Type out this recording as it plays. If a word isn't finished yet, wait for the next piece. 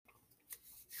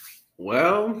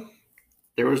Well,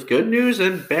 there was good news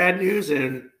and bad news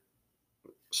and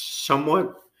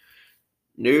somewhat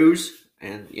news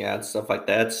and stuff like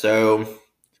that. The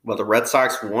Red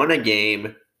Sox won a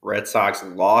game. Red Sox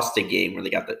lost a game where they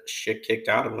got the shit kicked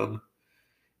out of them.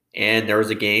 And there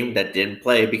was a game that didn't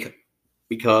play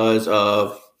because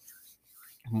of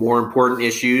more important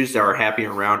issues that are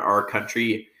happening around our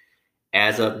country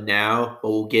as of now. But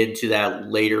we'll get into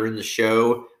that later in the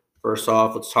show. First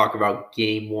off, let's talk about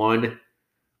game one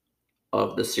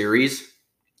of the series.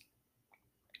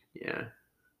 Yeah.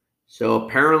 So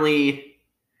apparently,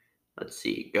 let's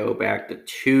see, go back to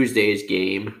Tuesday's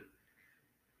game.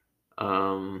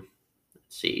 Let's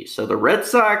see. So the Red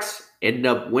Sox ended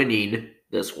up winning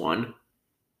this one,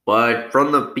 but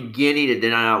from the beginning, it did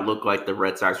not look like the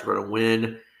Red Sox were going to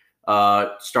win.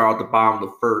 Start at the bottom of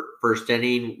the first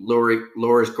inning.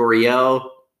 Loris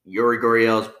Gurriel, Yuri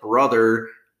Gurriel's brother,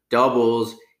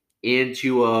 doubles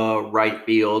into right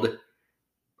field.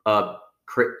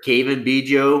 Cavan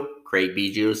Biggio, Craig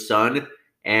Biggio's son,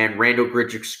 and Randall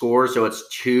Grichuk scores, so it's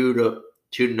 2-0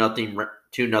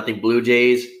 Blue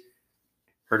Jays.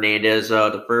 Hernandez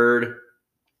the third.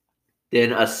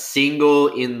 Then a single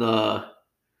in the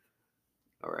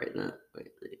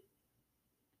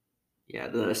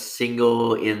then a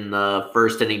single in the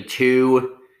first inning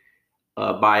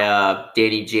by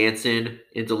Danny Jansen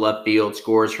into left field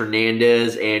scores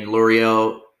Hernandez, and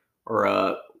Gurriel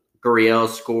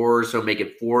scores, so make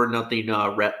it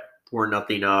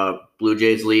 4-0 Blue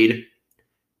Jays lead.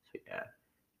 Yeah.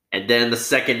 And then the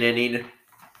second inning,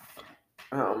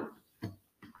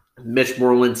 Mitch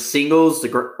Moreland singles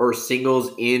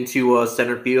into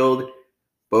center field.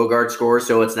 Bogart scores,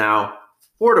 so it's now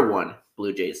 4-1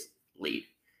 Blue Jays lead.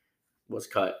 Was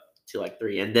cut to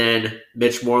 3. And then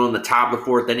Mitch Moreland, the top of the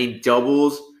fourth inning,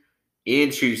 doubles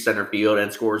into center field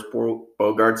and scores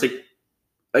Bogart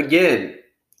again.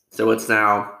 So it's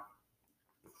now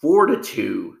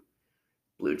 4-2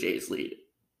 Blue Jays lead.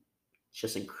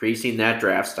 Just increasing that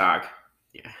draft stock.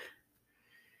 Yeah.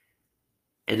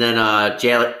 And then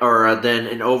then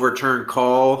an overturned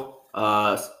call,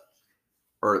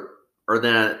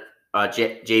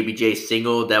 JBJ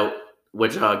single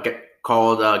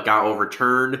got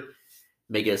overturned.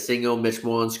 Make it a single. Mitch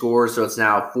Moreland scores, so it's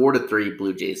now 4-3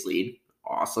 Blue Jays lead.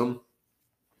 Awesome.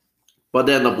 But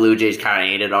then the Blue Jays kind of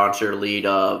ended on their lead.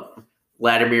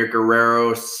 Vladimir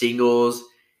Guerrero singles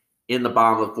in the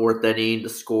bottom of the fourth inning to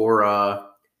score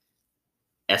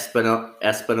Espinal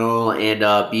and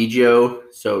Biggio.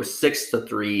 So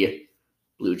 6-3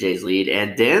 Blue Jays lead.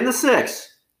 And then the sixth.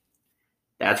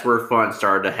 That's where fun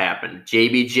started to happen.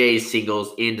 JBJ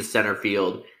singles into center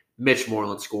field. Mitch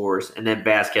Moreland scores. And then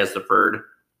Vasquez the third.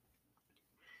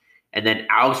 And then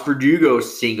Alex Verdugo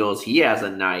singles. He has a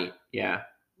night. Yeah,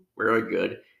 very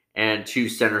good. And to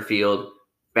center field.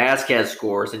 Vasquez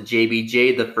scores. And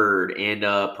JBJ the third. And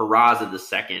Peraza the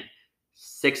second.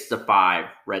 6-5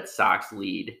 Red Sox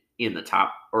lead in the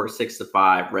top. Or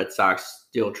 6-5. Red Sox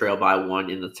still trail by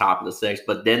 1 in the top of the sixth.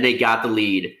 But then they got the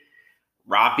lead.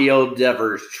 Rafael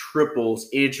Devers triples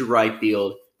into right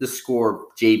field to score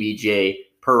JBJ,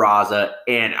 Peraza,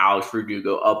 and Alex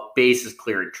Verdugo. A bases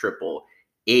clearing triple.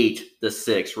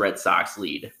 8-6 Red Sox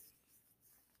lead.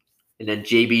 And then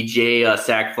JBJ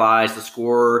sac flies to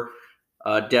score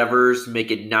Devers,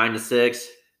 make it 9-6.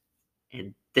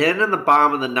 And then in the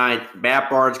bottom of the ninth,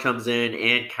 Matt Barnes comes in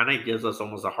and kind of gives us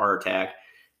almost a heart attack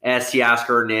as Teoscar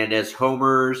Hernandez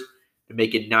homers to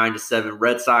make it 9-7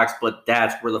 Red Sox, but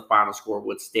that's where the final score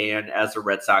would stand as the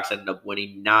Red Sox ended up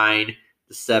winning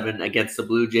 9-7 against the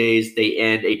Blue Jays. They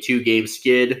end a 2-game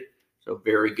skid, so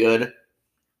very good. All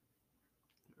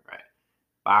right,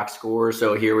 box score.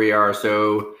 So here we are.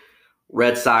 So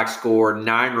Red Sox scored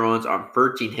 9 runs on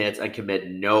 13 hits and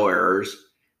commit no errors,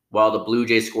 while the Blue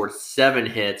Jays scored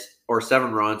 7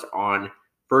 runs on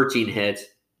 13 hits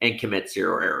and commit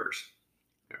 0 errors.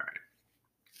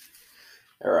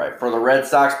 All right. For the Red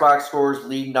Sox box scores,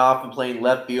 leading off and playing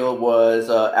left field was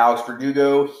Alex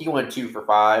Verdugo. He went 2 for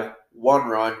 5, 1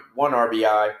 run, 1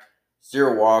 RBI,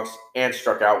 0 walks, and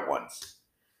struck out once.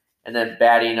 And then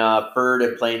batting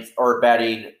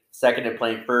second and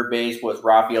playing third base was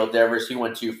Rafael Devers. He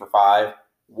went 2 for 5,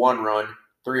 1 run,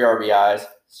 3 RBIs,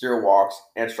 0 walks,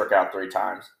 and struck out 3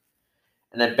 times.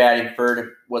 And then batting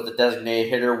third was the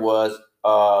designated hitter was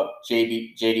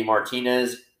JD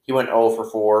Martinez. He went 0 for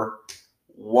 4.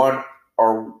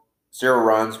 0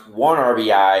 runs, 1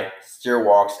 RBI, 0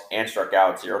 walks, and struck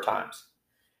out 0 times.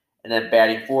 And then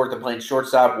batting fourth and playing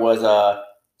shortstop was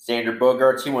Xander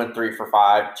Bogaerts. He went 3 for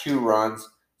 5, 2 runs,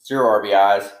 0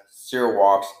 RBIs, 0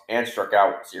 walks, and struck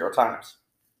out 0 times.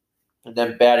 And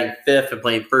then batting fifth and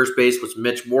playing first base was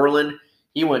Mitch Moreland.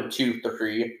 He went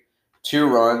 2-3, 2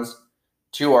 runs,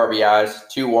 2 RBIs,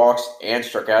 2 walks, and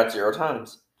struck out 0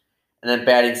 times. And then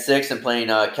batting sixth and playing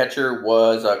catcher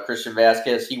was Christian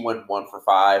Vasquez. He went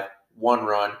 1-5, 1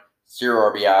 run,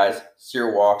 0 RBIs,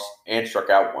 0 walks, and struck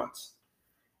out once.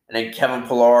 And then Kevin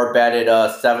Pillar batted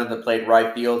seventh and played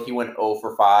right field. He went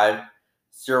 0-5,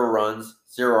 0 runs,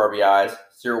 0 RBIs,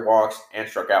 0 walks, and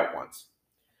struck out once.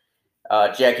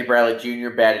 Jackie Bradley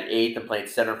Jr. batted eighth and played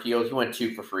center field. He went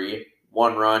 2-3,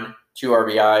 1 run, 2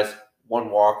 RBIs, 1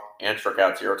 walk, and struck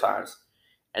out 0 times.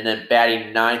 And then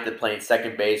batting ninth and playing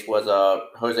second base was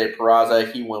Jose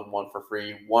Peraza. He went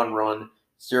 1-3, 1 run,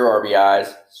 0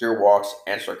 RBIs, 0 walks,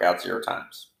 and struck out 0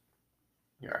 times.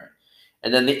 All right.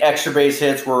 And then the extra base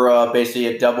hits were basically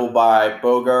a double by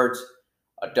Bogaerts,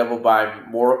 a double by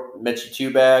Mitchie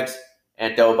Two Bags,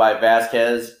 and a double by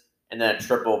Vasquez, and then a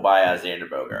triple by Xander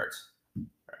Bogaerts.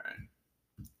 All right.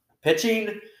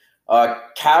 Pitching,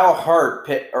 Kyle Hart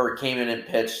came in and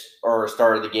pitched or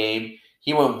started the game.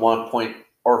 He went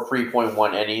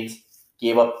 3.1 innings,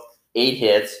 gave up 8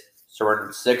 hits,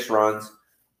 surrendered 6 runs.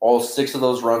 All 6 of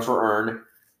those runs were earned.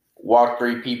 Walked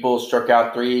 3 people, struck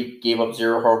out 3, gave up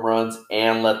 0 home runs,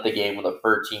 and left the game with a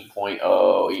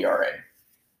 13.00 ERA.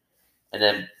 And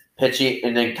then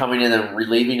coming in and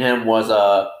relieving him was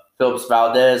Phillips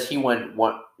Valdez. He went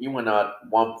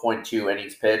 1.2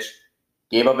 innings pitched,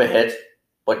 gave up a hit,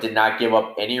 but did not give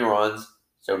up any runs,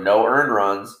 so no earned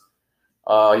runs.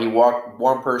 He walked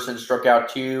 1 person, struck out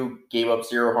 2, gave up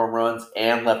 0 home runs,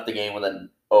 and left the game with a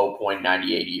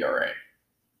 0.98 ERA.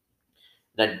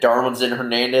 Then Darwinzon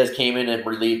Hernandez came in and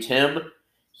relieved him.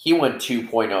 He went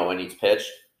 2.0 innings pitched,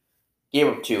 gave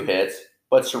up 2 hits,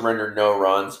 but surrendered no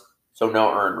runs, so no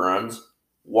earned runs.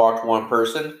 Walked 1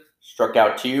 person, struck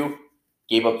out 2,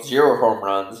 gave up 0 home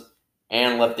runs,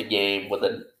 and left the game with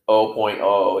a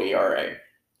 0.00 ERA.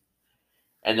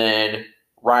 And then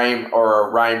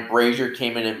Ryan Brazier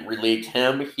came in and relieved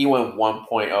him. He went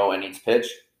 1.0 innings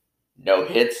pitched, no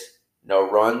hits, no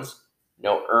runs,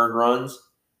 no earned runs,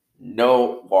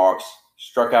 no walks,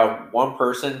 struck out 1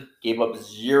 person, gave up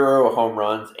 0 home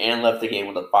runs, and left the game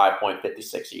with a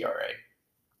 5.56 ERA.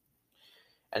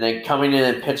 And then coming in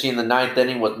and pitching in the 9th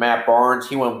inning was Matt Barnes.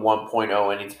 He went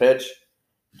 1.0 innings pitched,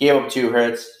 gave up 2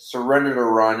 hits, surrendered a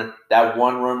run. That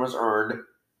 1 run was earned.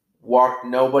 Walked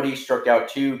nobody, struck out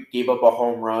 2, gave up a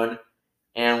home run,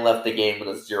 and left the game with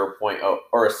a 0.0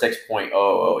 or a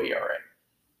 6.00 ERA.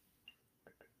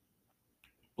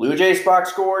 Blue Jays box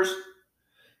scores.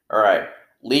 All right,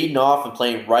 leading off and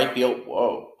playing right field.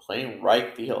 Whoa, playing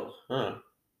right field. I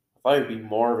thought he'd be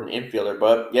more of an infielder,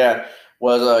 but yeah,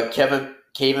 was Kevin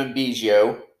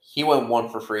Biggio. He went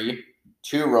 1-3,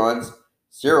 2 runs,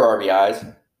 0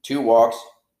 RBIs, 2 walks,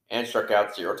 and struck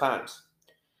out 0 times.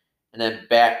 And then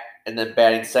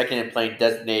batting second and playing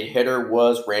designated hitter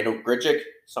was Randall Grichuk,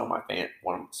 some of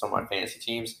my fantasy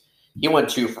teams. He went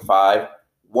 2-5,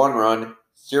 1 run,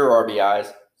 0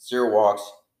 RBIs, 0 walks,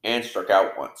 and struck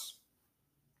out once.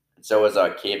 And so was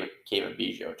Kevin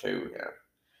Biggio too. Yeah.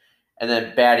 And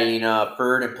then batting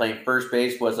third and playing first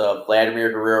base was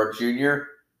Vladimir Guerrero Jr.,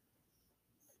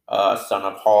 son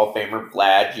of Hall of Famer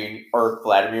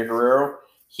Vladimir Guerrero.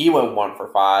 He went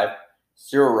 1-5,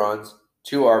 0 runs,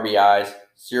 2 RBIs,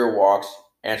 0 walks,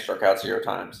 and struck out 0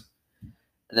 times.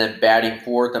 And then batting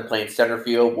fourth and playing center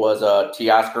field was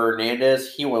Teoscar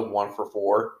Hernandez. He went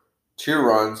 1-4, 2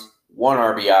 runs, 1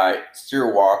 RBI,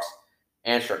 0 walks,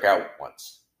 and struck out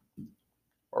once.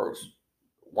 Or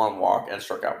 1 walk and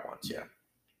struck out once, yeah.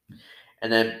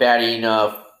 And then batting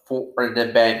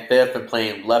fifth and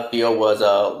playing left field was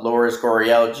Lourdes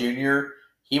Gurriel Jr.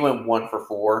 He went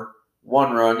 1-4,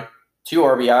 1 run, 2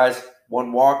 RBIs,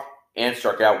 1 walk, and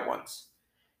struck out once.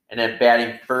 And then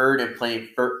batting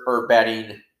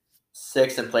batting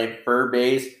sixth and playing third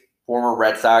base, former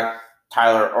Red Sox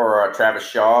Travis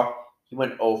Shaw. He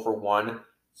went 0-1,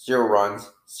 0 runs,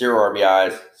 0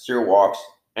 RBIs, 0 walks,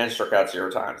 and struck out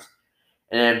 0 times.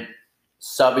 And then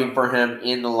subbing for him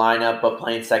in the lineup but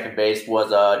playing second base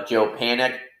was Joe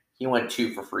Panik. He went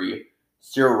 2-3,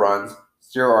 0 runs,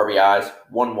 0 RBIs,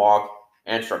 1 walk,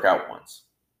 and struck out once.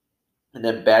 And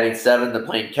then batting seventh and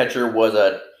playing catcher was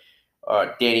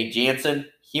Danny Jansen.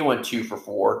 He went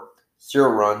 2-4, 0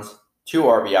 runs, 2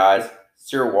 RBIs,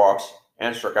 0 walks,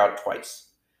 and struck out twice.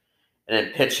 And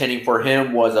then pitch hitting for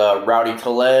him was Rowdy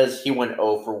Tellez. He went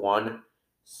 0-1,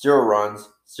 0 runs,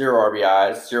 0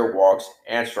 RBIs, 0 walks,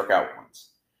 and struck out once.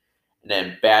 And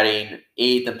then batting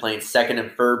eighth and playing second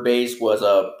and third base was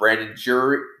Brandon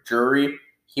Drury.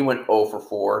 He went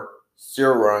 0-4,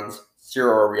 0 runs,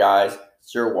 0 RBIs,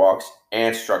 0 walks,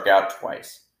 and struck out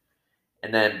twice.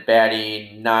 And then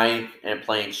batting ninth and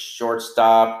playing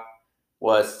shortstop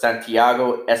was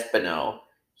Santiago Espinal.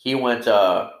 He went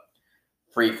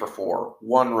 3 for 4,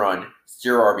 1 run,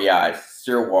 0 RBIs,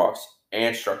 0 walks,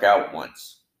 and struck out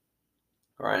once.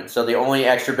 All right, so the only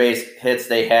extra base hits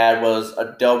they had was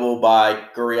a double by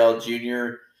Gurriel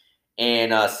Jr.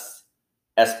 and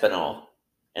Espinal.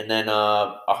 And then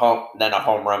a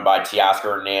home run by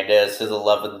Teoscar Hernandez, his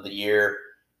 11th of the year,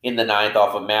 in the ninth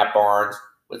off of Matt Barnes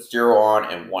with 0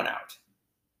 on and 1 out.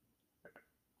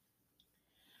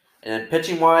 And then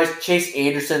pitching-wise, Chase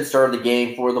Anderson started the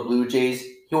game for the Blue Jays.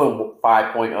 He went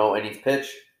 5.0 innings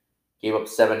pitched, gave up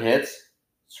 7 hits,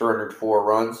 surrendered 4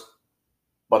 runs,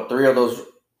 but 3 of those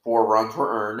 4 runs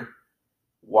were earned.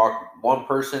 Walked 1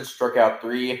 person, struck out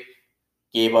 3,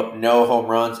 gave up no home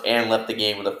runs, and left the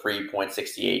game with a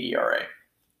 3.68 ERA.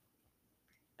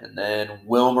 And then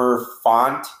Wilmer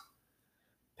Font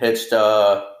pitched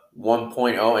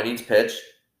 1.0 innings pitched,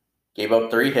 gave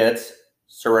up 3 hits,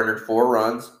 surrendered 4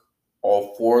 runs.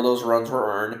 All 4 of those runs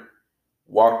were earned.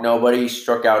 Walked nobody,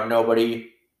 struck out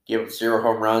nobody, gave up 0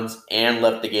 home runs, and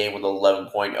left the game with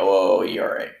 11.00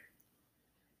 ERA.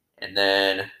 And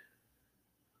then,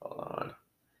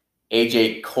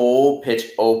 AJ Cole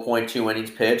pitched 0.2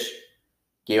 innings pitched,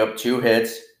 gave up 2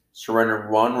 hits,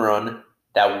 surrendered 1 run.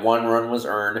 That 1 run was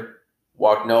earned.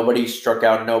 Walked nobody, struck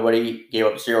out nobody, gave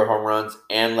up 0 home runs,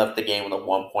 and left the game with a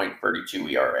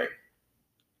 1.32 ERA.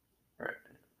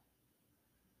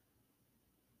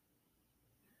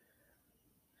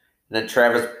 And then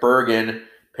Travis Bergen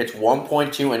pitched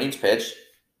 1.2 innings pitched,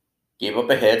 gave up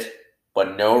a hit,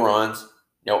 but no runs,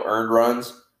 no earned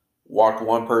runs, walked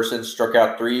 1 person, struck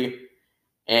out 3,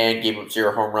 and gave up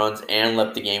 0 home runs, and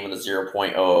left the game with a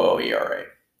 0.00 ERA.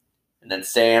 And then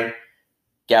Sam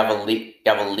Gavalli,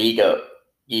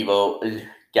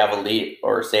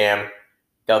 or Sam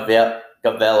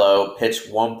Gavello pitched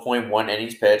 1.1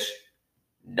 innings pitched,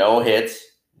 no hits,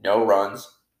 no runs,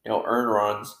 no earned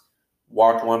runs,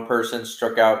 walked 1 person,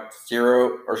 struck out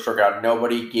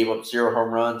nobody, gave up 0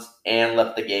 home runs, and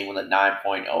left the game with a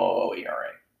 9.00 ERA.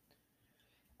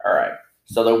 All right.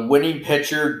 So the winning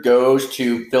pitcher goes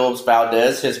to Phillips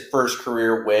Valdez, his first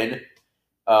career win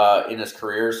in his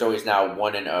career. So he's now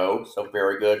 1-0. So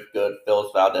very good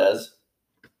Phillips Valdez.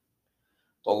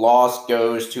 The loss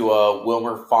goes to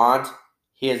Wilmer Font,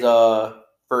 his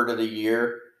third of the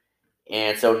year,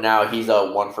 and so now he's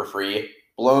 1 for 3.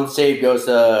 Blown save goes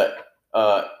to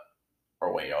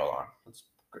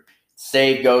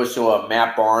Save goes to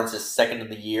Matt Barnes, his 2nd of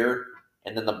the year,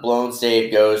 and then the blown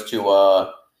save goes to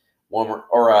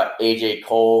AJ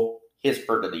Cole, his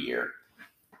 3rd of the year.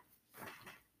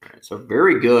 So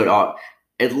very good. I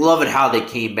love it how they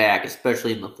came back,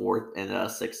 especially in the 4th and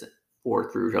 6th,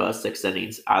 4th through 6th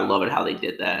innings. I love it how they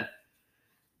did that.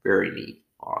 Very neat,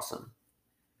 awesome.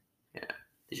 Yeah,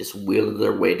 they just wielded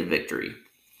their way to victory.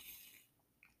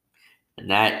 And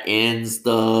that ends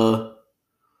the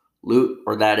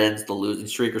losing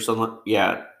streak or something.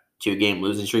 Yeah, 2-game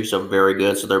losing streak. So very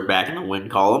good. So they're back in the win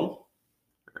column. All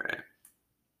right.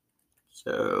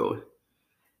 So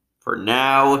for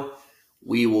now,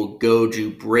 we will go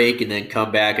to break and then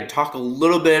come back and talk a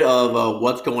little bit of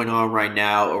what's going on right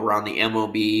now around the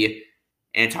MLB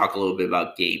and talk a little bit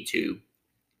about Game 2.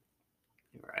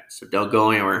 All right. So don't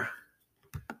go anywhere.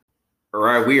 All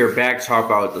right, we are back to talk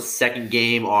about the second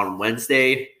game on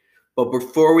Wednesday. But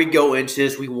before we go into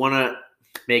this, we want to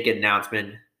make an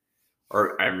announcement,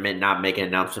 or I meant not make an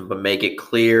announcement, but make it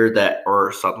clear that,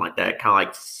 or something like that, kind of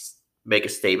like make a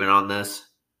statement on this.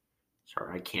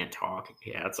 Sorry, I can't talk.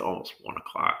 Yeah, it's almost 1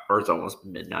 o'clock, or it's almost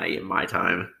midnight in my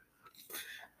time.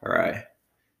 All right.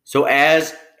 So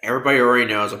as everybody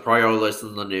already knows, I'm probably all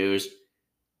listening to the news,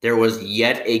 there was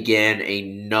yet again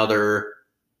another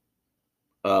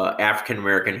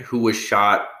African-American who was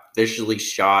viciously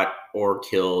shot or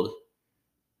killed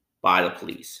by the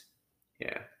police.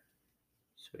 Yeah.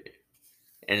 Sweet.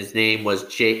 And his name was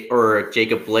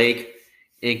Jacob Blake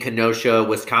in Kenosha,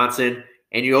 Wisconsin.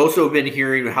 And you also have been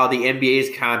hearing how the NBA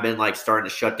has kind of been like starting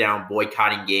to shut down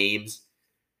boycotting games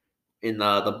in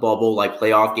the bubble, like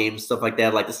playoff games, stuff like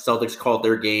that. Like the Celtics called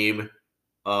their game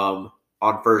on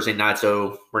Thursday night,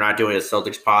 so we're not doing a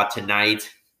Celtics pod tonight.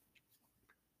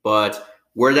 But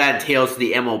where that entails to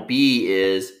the MLB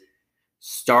is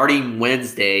starting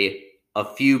Wednesday, a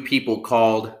few people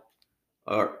called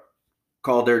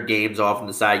their games off and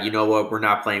decided, you know what, we're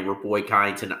not playing, we're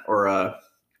boycotting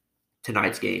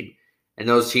tonight's game. And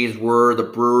those teams were the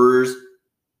Brewers,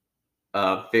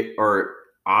 obviously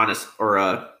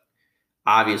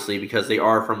because they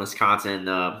are from Wisconsin,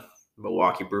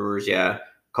 Milwaukee Brewers,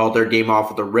 called their game off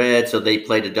with the Reds, so they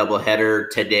played a doubleheader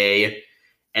today.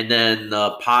 And then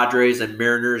the Padres and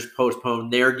Mariners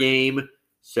postponed their game.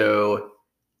 So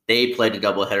they played a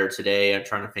doubleheader today. I'm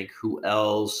trying to think who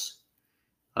else.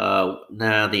 The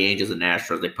Angels and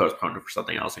Astros, they postponed it for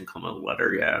something else in inclement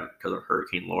weather, because of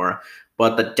Hurricane Laura.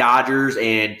 But the Dodgers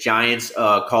and Giants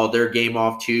called their game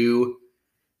off too.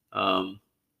 A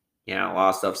lot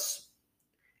of stuff's.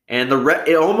 And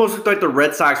it almost looked like the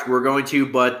Red Sox were going to,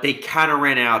 but they kind of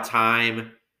ran out of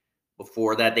time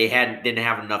before that. They didn't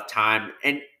have enough time.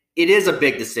 And it is a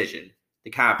big decision to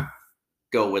kind of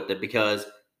go with it because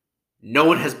no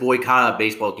one has boycotted a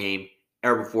baseball game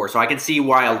ever before. So I can see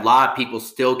why a lot of people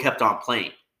still kept on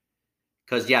playing.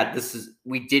 Because,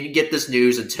 we didn't get this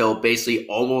news until basically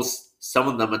almost some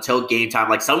of them until game time.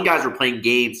 Like some guys were playing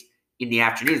games in the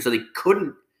afternoon, so they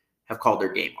couldn't have called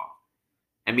their game off.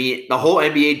 I mean, the whole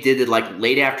NBA did it like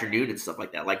late afternoon and stuff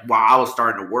like that, like while I was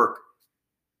starting to work.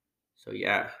 So,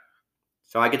 yeah.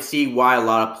 So I could see why a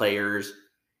lot of players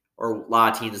or a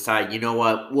lot of teams decide, you know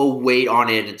what, we'll wait on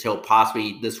it until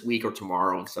possibly this week or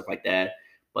tomorrow and stuff like that.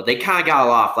 But they kind of got a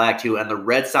lot of flack too, and the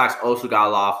Red Sox also got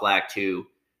a lot of flack too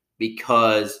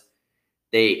because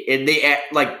they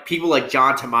like people like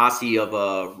John Tomasi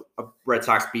of a Red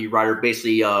Sox beat writer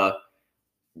basically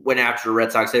went after the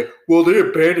Red Sox, said, well, they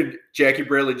abandoned Jackie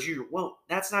Bradley Jr. Well,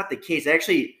 that's not the case.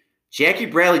 Actually, Jackie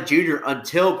Bradley Jr.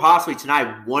 until possibly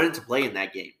tonight wanted to play in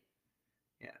that game.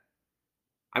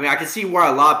 I mean, I can see why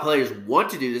a lot of players want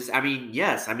to do this. I mean,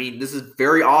 yes. I mean, this is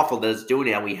very awful that it's doing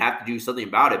it, and we have to do something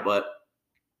about it. But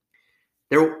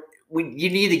you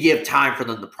need to give time for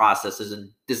them to process this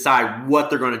and decide what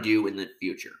they're going to do in the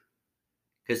future.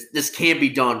 Because this can't be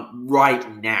done right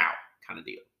now kind of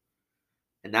deal.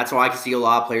 And that's why I can see a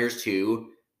lot of players,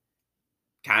 too,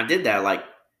 kind of did that. Like,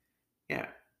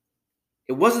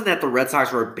 it wasn't that the Red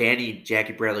Sox were banning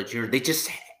Jackie Bradley Jr. They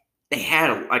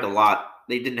had a lot.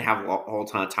 They didn't have a whole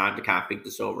ton of time to kind of think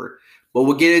this over. But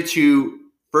we'll get into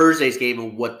Thursday's game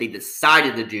and what they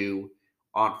decided to do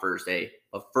on Thursday.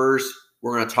 But first,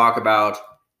 we're going to talk about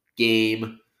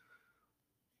game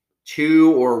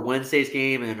 2 or Wednesday's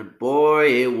game. And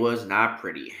boy, it was not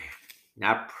pretty.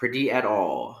 Not pretty at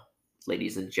all,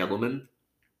 ladies and gentlemen.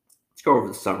 Let's go over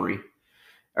the summary.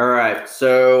 All right,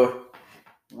 so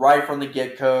right from the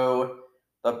get-go,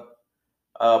 the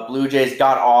Blue Jays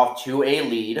got off to a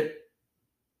lead.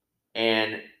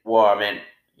 And, got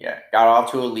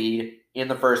off to a lead in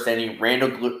the first inning. Randall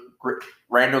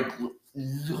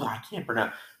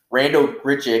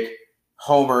Grichuk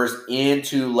homers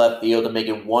into left field to make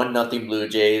it 1-0 Blue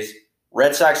Jays.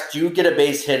 Red Sox do get a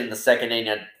base hit in the second inning,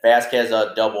 and Vasquez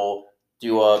a double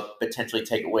to potentially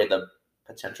take away the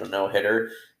potential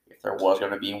no-hitter if there was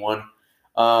going to be one.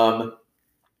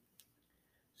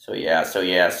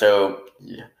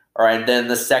 All right, then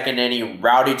the second inning,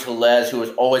 Rowdy Tellez, who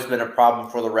has always been a problem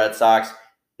for the Red Sox,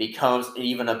 becomes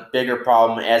even a bigger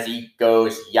problem as he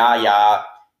goes yah-yah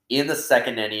in the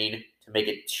second inning to make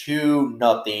it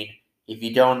 2-0. If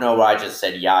you don't know what I just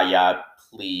said, yah-yah,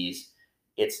 please,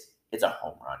 it's a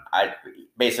home run.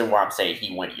 Basically what I'm saying,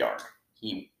 he went yard.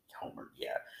 He homered,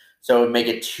 yeah. So make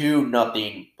it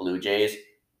 2-0 Blue Jays.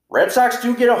 Red Sox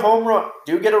do get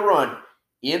a run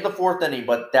in the fourth inning,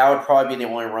 but that would probably be the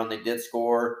only run they did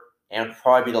score, and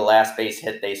probably be the last base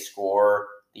hit they score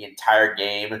the entire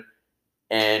game.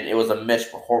 And it was a Mitch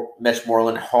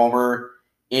Moreland homer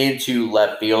into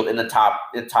left field in the top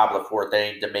of the fourth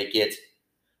inning to make it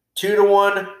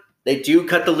 2-1. They do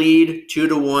cut the lead,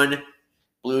 2-1.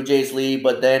 Blue Jays lead,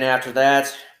 but then after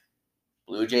that,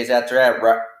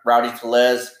 Rowdy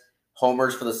Tellez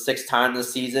homers for the sixth time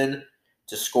this season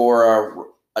to score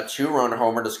a 2-run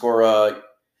homer to score a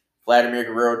Vladimir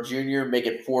Guerrero Jr., make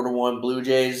it 4-1 Blue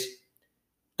Jays.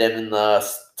 Then in the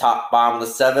bottom of the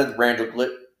seventh, Randall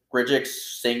Grichuk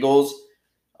singles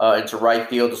into right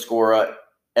field to score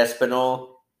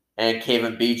Espinal, and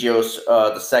Kevin Biggio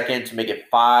the second to make it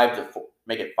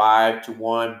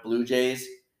 5-1 Blue Jays.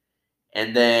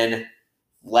 And then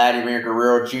Vladimir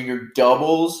Guerrero Jr.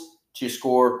 doubles to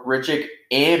score Grichuk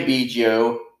and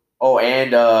Biggio. Oh,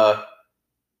 and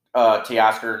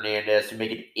Teoscar Hernandez to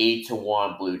make it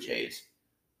 8-1 Blue Jays.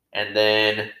 And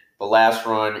then the last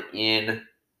run in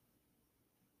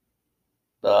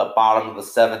the bottom of the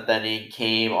seventh inning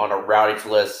came on a Rowdy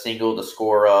Tellez single to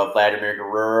score Vladimir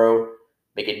Guerrero,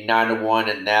 make it 9-1,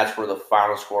 and that's where the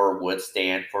final score would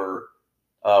stand for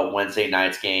Wednesday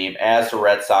night's game as the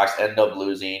Red Sox end up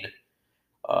losing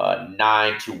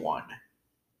 9-1. All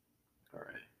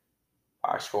right.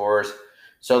 Box scores.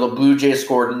 So the Blue Jays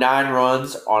scored 9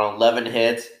 runs on 11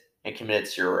 hits and committed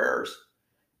 0 errors,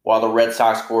 while the Red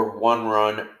Sox scored 1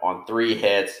 run on 3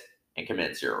 hits and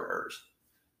committed 0 errors.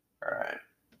 All right.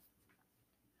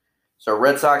 So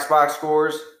Red Sox box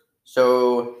scores.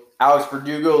 So Alex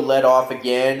Verdugo led off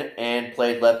again and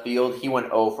played left field. He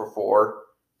went 0 for 4.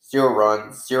 0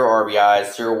 runs, 0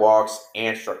 RBIs, 0 walks,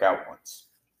 and struck out once.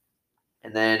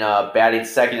 And then batting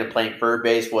second and playing third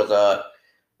base was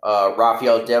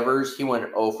Rafael Devers. He went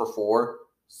 0 for 4.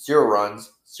 0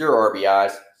 runs, 0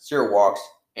 RBIs, 0 walks,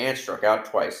 and struck out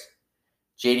twice.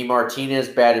 JD Martinez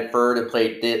batted third and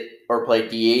played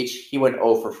DH. He went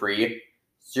 0 for 3.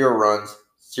 0 runs,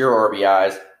 0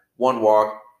 RBIs, 1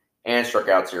 walk, and struck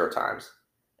out 0 times.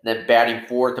 And then batting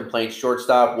fourth and playing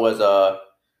shortstop was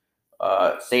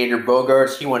Sander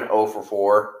Bogaerts. He went 0 for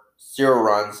 4. 0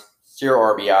 runs, 0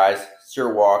 RBIs,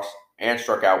 0 walks, and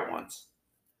struck out once.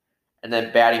 And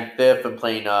then batting fifth and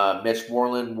playing Mitch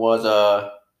Moreland was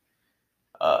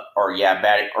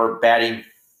batting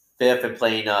fifth and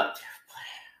playing I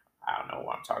don't know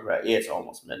what I'm talking about. It's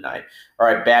almost midnight. All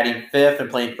right, batting fifth and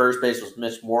playing first base was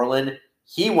Mitch Moreland.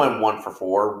 He went 1 for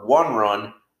 4, 1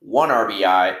 run, 1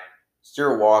 RBI,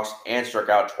 0 walks, and struck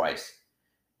out twice.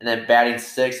 And then batting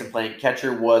sixth and playing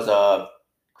catcher was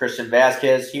Christian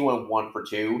Vasquez. He went 1 for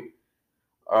 2,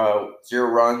 0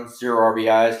 runs, 0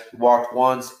 RBIs. He walked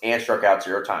once and struck out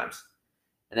 0 times.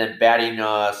 And then batting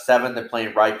seventh and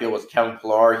playing right field was Kevin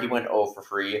Pillar. He went 0 for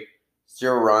 3.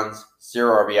 0 runs,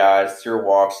 0 RBIs, 0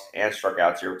 walks, and struck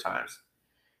out 0 times.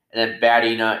 And then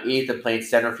batting eighth and playing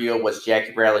center field was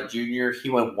Jackie Bradley Jr. He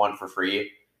went 1 for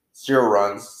 3. 0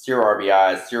 runs, 0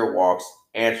 RBIs, 0 walks,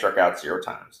 and struck out 0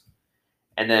 times.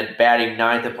 And then batting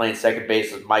ninth and playing second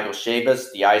base was Michael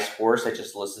Chavis, the Ice Horse. I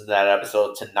just listened to that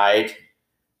episode tonight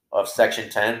of Section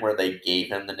 10 where they gave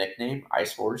him the nickname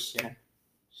Ice Horse. Yeah.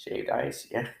 Shaved ice.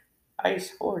 Yeah.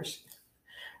 Ice Horse.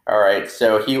 All right,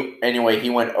 so he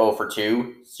went 0 for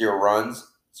 2, 0 runs,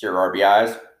 0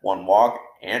 RBIs, 1 walk,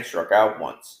 and struck out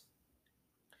once.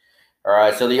 All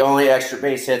right, so the only extra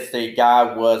base hits they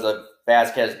got was a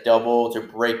Vasquez double to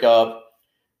break up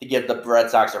to give the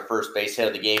Red Sox their first base hit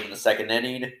of the game in the second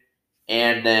inning.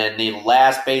 And then the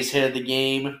last base hit of the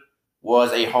game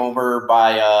was a homer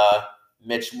by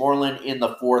Mitch Moreland in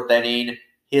the fourth inning,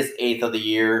 his 8th of the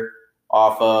year,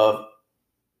 off of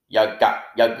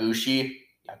Yaguchi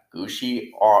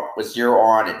was 0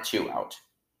 on and 2 out.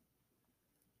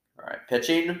 All right,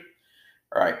 pitching.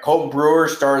 All right, Colton Brewer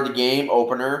started the game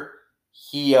opener.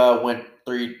 He went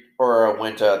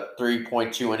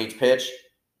 3.2 innings pitch,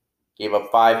 gave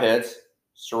up 5 hits,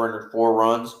 surrendered 4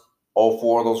 runs. All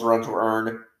 4 of those runs were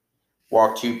earned.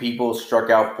 Walked 2 people, struck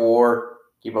out 4,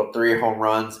 gave up 3 home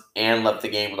runs, and left the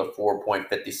game with a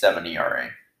 4.57 ERA.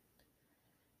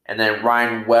 And then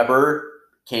Ryan Weber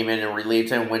came in and relieved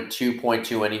him, went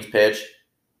 2.2 innings pitch,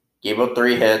 gave up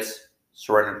 3 hits,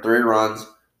 surrendered 3 runs.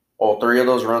 All 3 of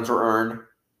those runs were earned.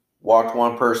 Walked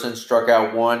 1 person, struck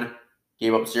out 1,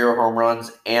 gave up 0 home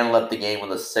runs, and left the game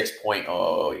with a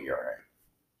 6.00 ERA.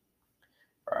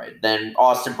 All right, then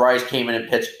Austin Brice came in and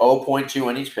pitched 0.2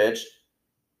 innings pitched,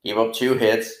 gave up 2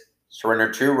 hits,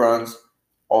 surrendered 2 runs.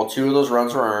 All 2 of those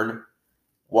runs were earned.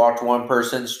 Walked 1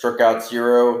 person, struck out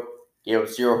 0, gave up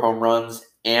 0 home runs,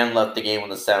 and left the game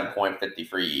with a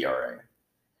 7.53 ERA.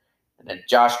 And then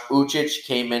Josh Ucic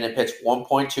came in and pitched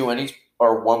 1.2 innings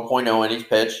or 1.0 innings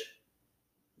pitch,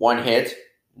 1 hit,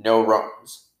 no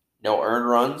runs, no earned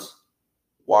runs,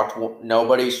 walked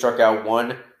nobody, struck out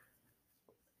 1,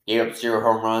 gave up 0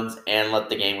 home runs, and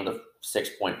left the game with a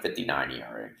 6.59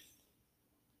 ERA.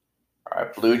 All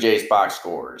right, Blue Jays box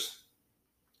scores.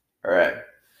 All right.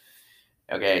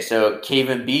 Okay, so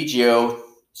Cavan Biggio,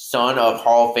 son of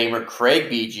Hall of Famer Craig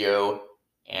Biggio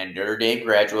and Notre Dame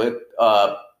graduate,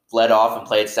 led off and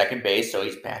played second base, so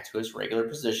he's back to his regular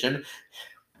position.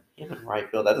 Him in right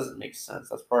field, that doesn't make sense.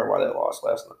 That's probably why they lost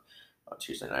last night on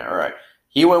Tuesday night. All right.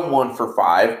 He went 1 for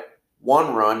 5,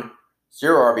 1 run,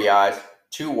 0 RBIs,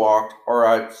 2 walked,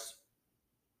 0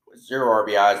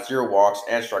 RBIs, 0 walks,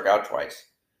 and struck out twice.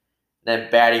 Then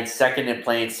batting second and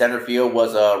playing center field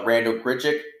was Randall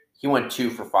Grichuk. He went 2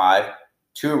 for 5,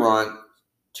 2 runs,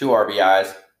 2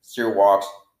 RBIs, 0 walks,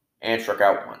 and struck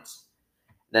out once.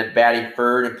 Then batting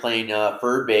third and playing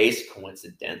third base,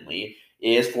 coincidentally,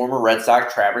 is former Red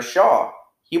Sox Travis Shaw.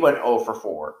 He went 0 for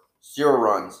 4, 0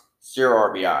 runs, 0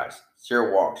 RBIs,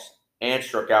 0 walks, and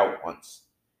struck out once.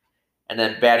 And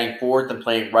then batting fourth and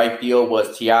playing right field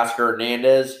was Teoscar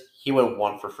Hernandez. He went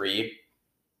 1 for 3,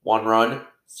 1 run,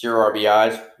 0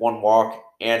 RBIs, 1 walk,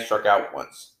 and struck out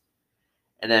once.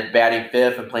 And then batting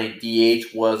fifth and playing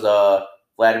DH was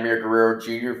Vladimir Guerrero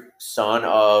Jr., son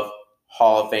of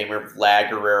Hall of Famer Vlad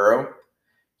Guerrero.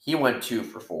 He went 2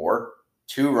 for 4,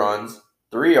 2 runs,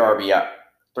 3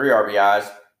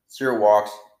 RBIs, 0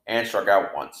 walks, and struck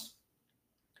out once.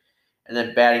 And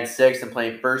then batting sixth and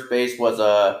playing first base was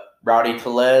Rowdy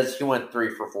Tellez, he went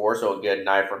 3 for 4, so a good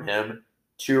night from him.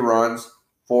 2 runs,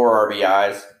 4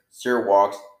 RBIs, 0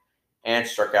 walks, and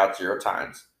struck out 0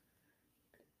 times.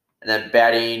 And then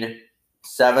batting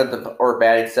seventh,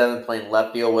 playing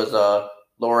left field was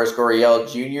Loris Gurriel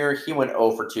Jr. He went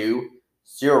 0 for 2,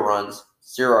 0 runs,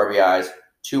 0 RBIs,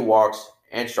 2 walks,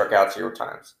 and struck out 0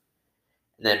 times.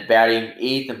 And then batting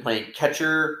eighth and playing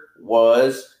catcher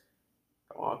was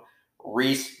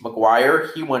Reese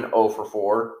McGuire. He went 0 for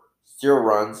 4, 0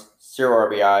 runs, 0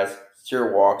 RBIs,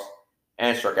 0 walks,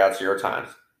 and struck out 0 times.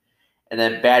 And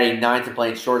then batting ninth and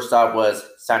playing shortstop was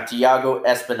Santiago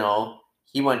Espinal.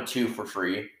 He went 2 for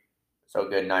 3, so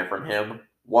good night from him.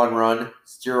 1 run,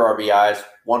 0 RBIs,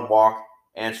 1 walk,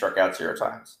 and struck out 0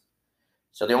 times.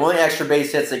 So the only extra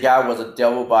base hits they got was a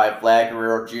double by Vlad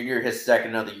Guerrero Jr., his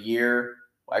second of the year.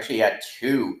 Well, actually, he had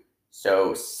 2,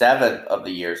 so 7th of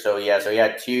the year. So he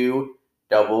had 2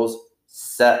 doubles,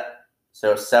 so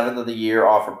 7th of the year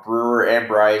off of Brewer and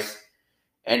Bryce.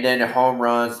 And then home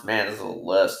runs, man, this is a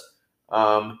list.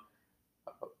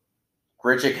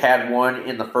 Grichuk had 1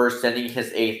 in the first inning, his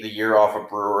 8th of the year off of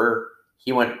Brewer.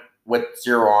 He went with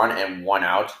 0 on and 1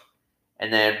 out.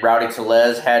 And then Rowdy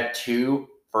Tellez had 2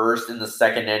 first in the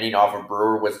second inning off of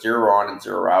Brewer with 0 on and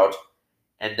 0 out.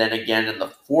 And then again in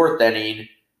the 4th inning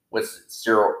with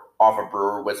 0 off of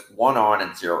Brewer with 1 on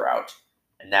and 0 out.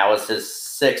 And that was his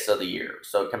 6th of the year.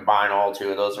 So combine all 2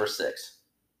 of those were 6.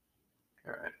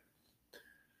 All right.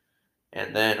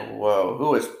 And then, whoa, who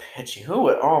was pitching?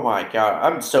 Oh my God.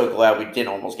 I'm so glad we didn't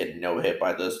almost get no hit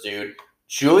by this dude.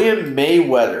 Julian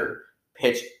Mayweather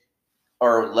pitched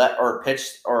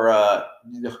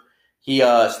he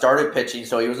started pitching,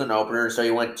 so he was an opener. So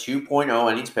he went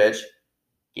 2.0 innings pitched,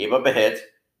 gave up a hit,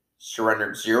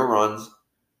 surrendered 0 runs,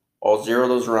 all 0 of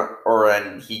those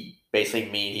and he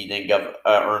basically he didn't give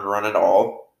earned run at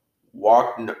all,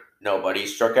 walked nobody,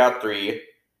 struck out 3,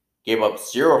 gave up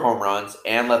 0 home runs,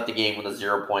 and left the game with a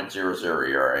 0.00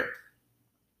 ERA.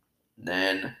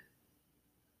 Then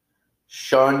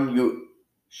Shun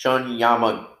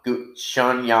Yamaguchi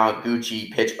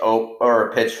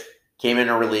came in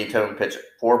and relieved him, pitched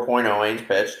 4.0 innings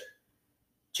pitched,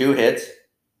 2 hits,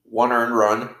 1 earned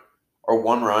run, or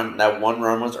 1 run. That 1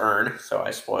 run was earned, so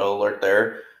I spoil alert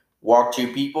there. Walked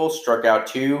 2 people, struck out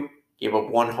 2, gave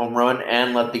up 1 home run,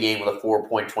 and left the game with a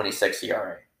 4.26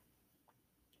 ERA.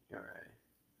 All right.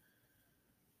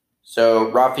 So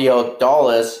Rafael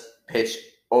Dolis pitched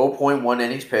 0.1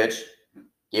 innings pitched,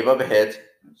 gave up a hit,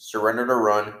 surrendered a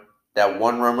run. That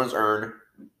 1 run was earned.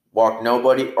 Walked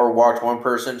 1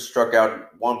 person, struck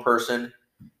out 1 person,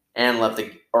 and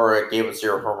gave up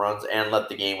 0 home runs and left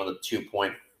the game with a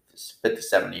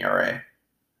 2.57 ERA.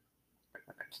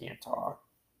 I can't talk.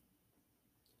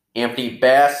 Anthony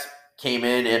Bass came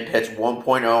in and pitched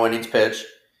 1.0 innings pitched,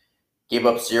 gave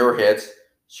up 0 hits,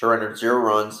 surrendered 0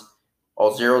 runs.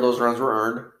 All 0 of those runs were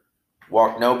earned.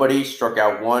 Walked nobody, struck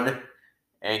out 1,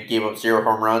 and gave up 0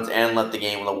 home runs and left the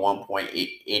game with a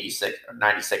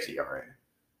 1.96 ERA.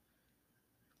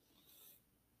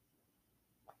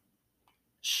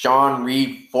 Sean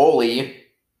Reed Foley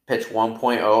pitched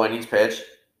 1.0 innings pitched,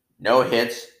 no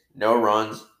hits, no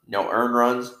runs, no earned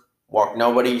runs, walked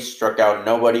nobody, struck out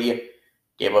nobody,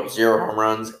 gave up 0 home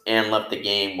runs, and left the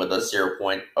game with a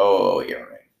 0.00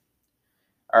 ERA.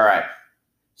 All right,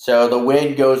 so the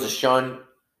win goes to Shun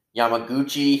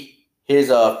Yamaguchi, his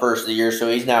first of the year, so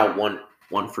he's now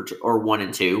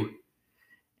 1-2.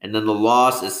 And then the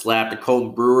loss is slapped to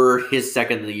Colton Brewer, his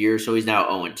second of the year, so he's now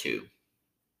 0-2.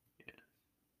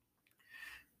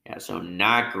 Yeah, so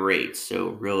not great. So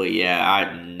really,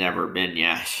 I've never been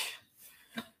yet.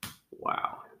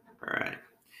 Wow. All right.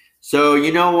 So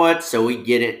you know what? So we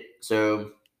get it. So how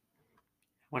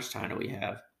much time do we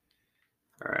have?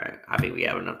 All right. I think we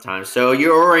have enough time. So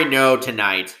you already know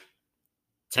tonight's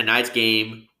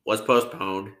game was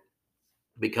postponed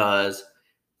because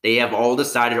they have all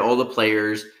decided, all the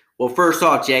players. Well, first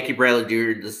off, Jackie Bradley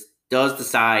Jr. does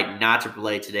decide not to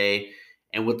play today.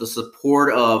 And with the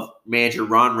support of manager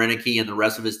Ron Renicky and the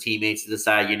rest of his teammates to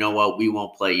decide, you know what, we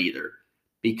won't play either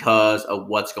because of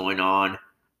what's going on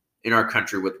in our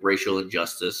country with racial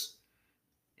injustice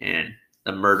and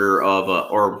the murder of,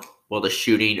 the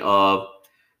shooting of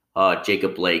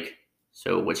Jacob Blake.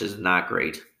 So, which is not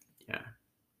great. Yeah.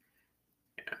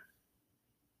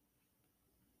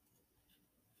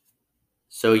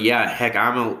 So, heck,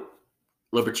 I'm a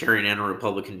Libertarian and a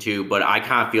Republican too, but I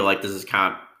kind of feel like this is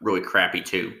kind of really crappy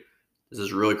too. This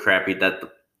is really crappy that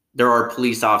there are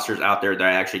police officers out there that are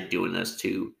actually doing this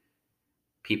to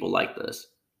people like this,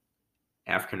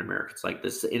 African Americans like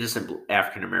this, innocent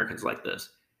African Americans like this.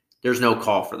 There's no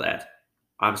call for that.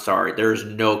 I'm sorry. There's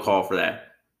no call for that.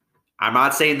 I'm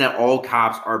not saying that all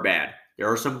cops are bad. There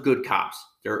are some good cops.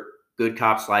 There are good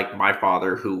cops like my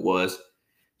father, who was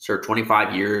served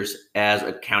 25 years as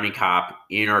a county cop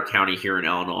in our county here in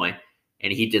Illinois,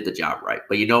 and he did the job right.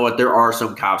 But you know what? There are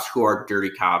some cops who are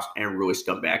dirty cops and really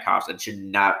scumbag cops and should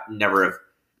never have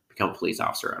become a police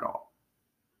officer at all.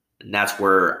 And that's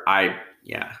where I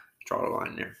draw the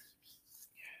line there.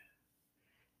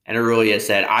 And it really is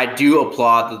sad. I do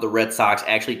applaud that the Red Sox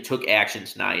actually took action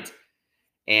tonight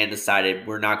and decided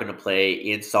we're not going to play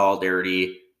in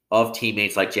solidarity of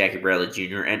teammates like Jackie Bradley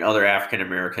Jr. and other African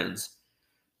Americans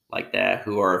like that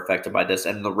who are affected by this,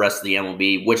 and the rest of the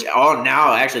MLB, which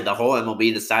now actually the whole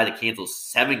MLB decided to cancel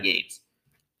 7 games.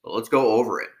 So let's go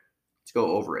over it.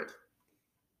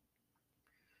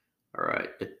 All right.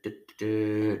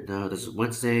 No, this is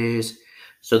Wednesdays.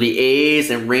 So the A's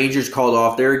and Rangers called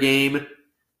off their game.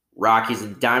 Rockies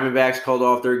and Diamondbacks called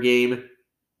off their game.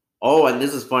 Oh, and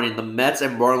this is funny. The Mets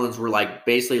and Marlins were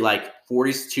basically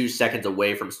 42 seconds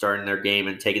away from starting their game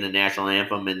and taking the national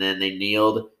anthem, and then they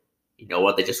kneeled. You know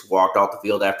what? They just walked off the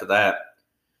field after that.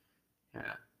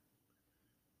 Yeah.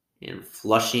 In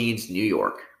Flushing's, New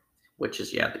York, which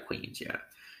is, the Queens,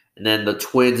 And then the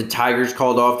Twins and Tigers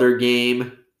called off their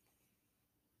game.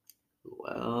 Who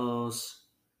else?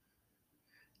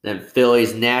 Then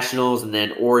Phillies, Nationals, and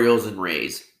then Orioles and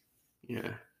Rays.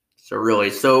 Yeah.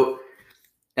 So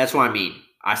that's what I mean.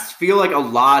 I feel like a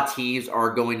lot of teams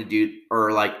are going to do, or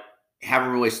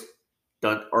haven't really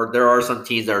done, or there are some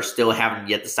teams that are still haven't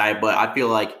yet decided, but I feel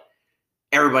like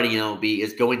everybody in the MLB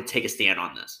is going to take a stand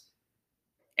on this.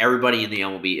 Everybody in the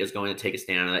MLB is going to take a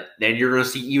stand on it. Then you're going to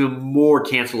see even more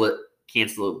cancel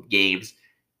games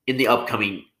in the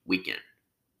upcoming weekend.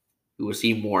 We will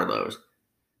see more of those.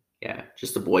 Yeah,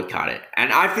 just to boycott it.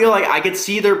 And I feel like I could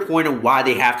see their point of why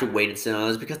they have to wait and sit on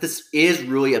this, because this is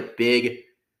really a big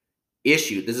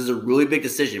issue. This is a really big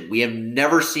decision. We have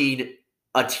never seen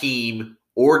a team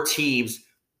or teams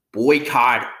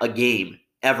boycott a game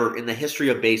ever in the history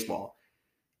of baseball.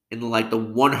 In the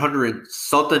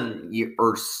 100-something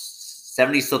or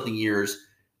 70-something years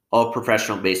of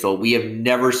professional baseball, we have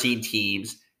never seen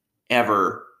teams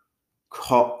ever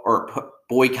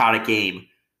boycott a game.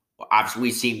 Obviously,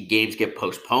 we've seen games get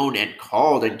postponed and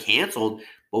called and canceled,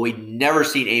 but we've never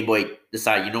seen anybody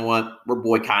decide, you know what, we're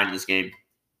boycotting this game.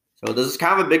 So this is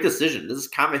kind of a big decision. This is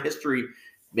kind of a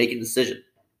history-making decision.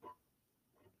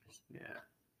 Yeah.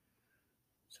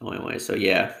 So anyway,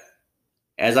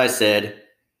 as I said,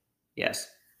 yes,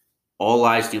 all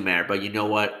lives do matter, but you know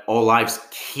what? All lives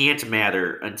can't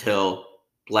matter until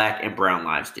Black and brown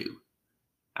lives do.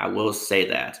 I will say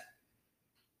that.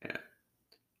 Yeah.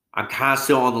 I'm kind of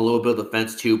still on a little bit of the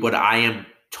fence too, but I am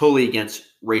totally against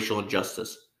racial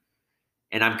injustice.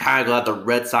 And I'm kind of glad the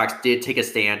Red Sox did take a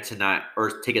stand tonight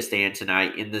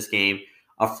in this game.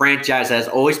 A franchise that has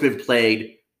always been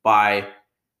plagued by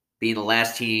being the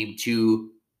last team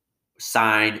to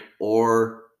sign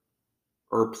or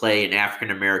play an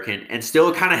African American, and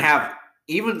still kind of have,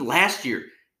 even last year,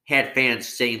 had fans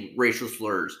saying racial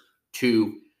slurs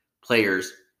to players.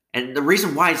 And the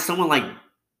reason why someone like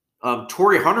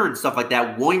Torrey Hunter and stuff like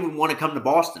that won't even want to come to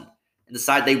Boston, and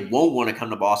decide they won't want to come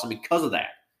to Boston because of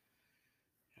that.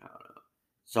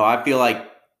 So I feel like,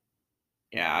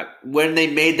 when they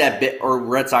made that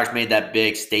Red Sox made that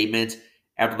big statement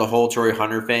after the whole Torrey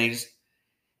Hunter things,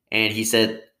 and he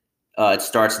said it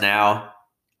starts now,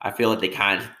 I feel like they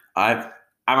I'm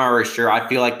not really sure. I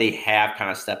feel like they have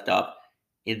kind of stepped up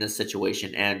in this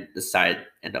situation and decided to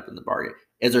end up in the bargain.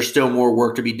 Is there still more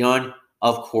work to be done?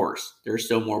 Of course, there's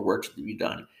still more work to be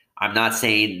done. I'm not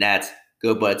saying that's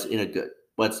good, but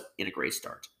it's in a great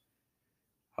start.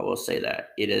 I will say that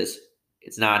it is.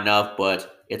 It's not enough,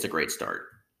 but it's a great start.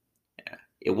 Yeah,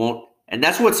 it won't, and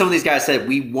that's what some of these guys said.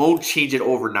 We won't change it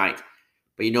overnight,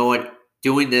 but you know what?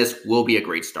 Doing this will be a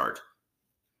great start.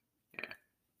 Yeah,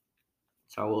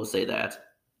 so I will say that.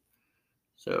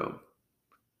 So,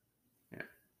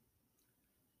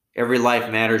 every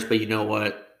life matters, but you know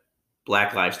what?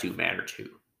 Black lives do matter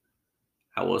too.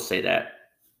 I will say that.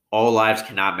 All lives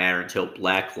cannot matter until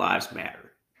Black lives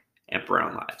matter and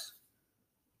brown lives.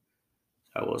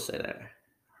 I will say that.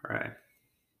 All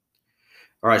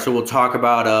right. So we'll talk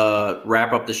about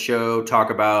wrap up the show, talk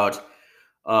about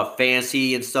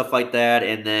fantasy and stuff like that,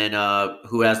 and then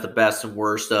who has the best and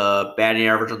worst batting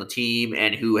average on the team,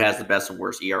 and who has the best and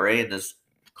worst ERA, and this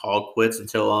call quits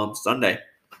until Sunday.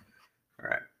 All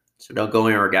right. So don't go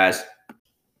anywhere, guys.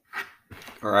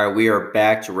 All right, we are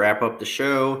back to wrap up the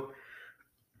show.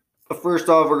 But first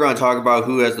off, we're going to talk about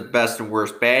who has the best and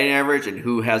worst batting average and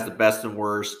who has the best and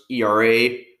worst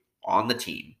ERA on the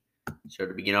team. So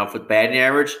to begin off with batting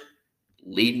average,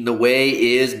 Leading the way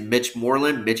is Mitch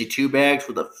Moreland, Mitchy Two Bags,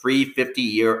 with a free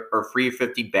 50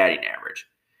 batting average.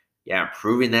 Yeah,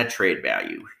 improving that trade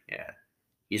value. Yeah,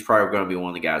 he's probably going to be one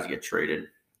of the guys that get traded.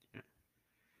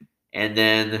 And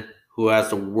then who has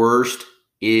the worst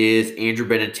is Andrew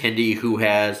Benintendi, who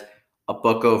has a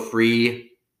bucko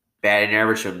free batting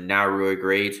average, so not really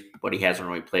great, but he hasn't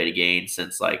really played a game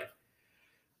since like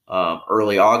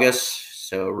early August.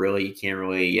 So really, you can't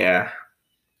really,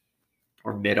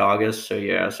 or mid-August. So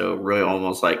yeah, so really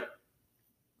almost like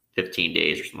 15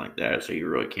 days or something like that. So you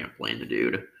really can't blame the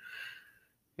dude.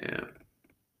 Yeah.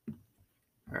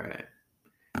 All right.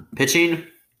 Pitching,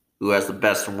 who has the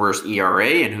best and worst ERA,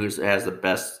 and who has the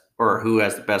best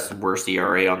and worst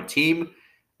ERA on the team.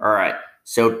 All right.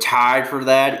 So tied for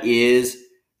that is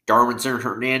Darwinson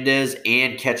Hernandez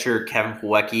and catcher Kevin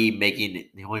Plawecki, making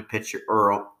the only pitcher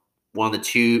or one of the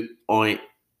two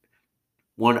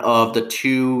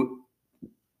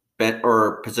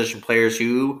position players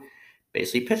who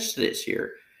basically pitched this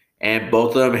year. And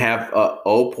both of them have a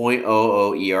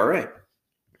 0.00 ERA. All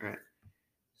right.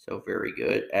 So very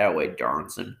good. Attaway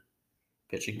Darwinson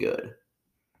pitching good.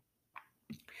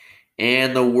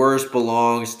 And the worst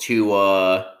belongs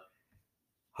to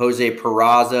Jose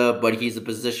Peraza, but he's a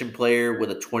position player with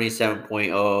a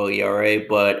 27.00 ERA.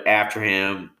 But after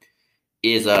him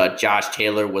is Josh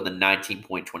Taylor with a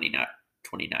 19.29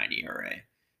 ERA.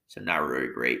 So not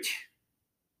really great.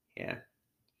 Yeah,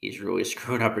 he's really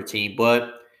screwing up her team.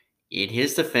 But in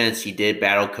his defense, he did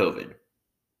battle COVID.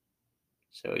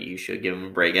 So you should give him a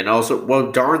break. And also,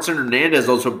 Darwinson Hernandez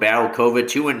also battled COVID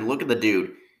too. And look at the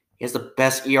dude. He has the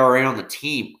best ERA on the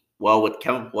team. Well, with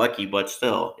Kevin Plawecki, but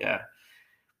still, yeah.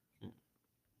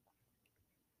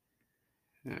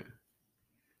 So,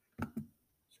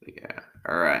 yeah.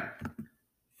 All right.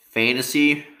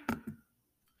 Fantasy.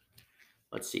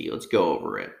 Let's see. Let's go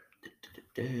over it.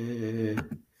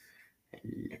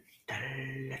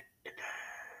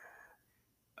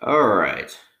 All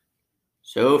right.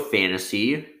 So,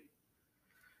 fantasy.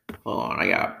 Hold on. I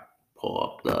got to pull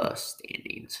up the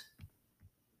standings.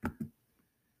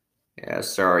 Yeah,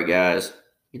 sorry, guys.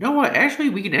 You know what? Actually,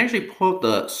 we can actually pull up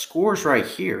the scores right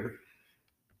here.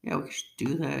 Yeah, we should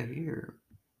do that here.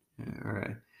 All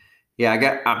right.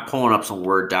 Yeah, I'm pulling up some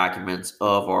Word documents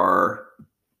of our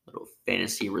little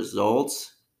fantasy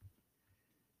results.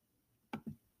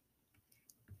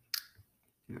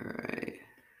 All right.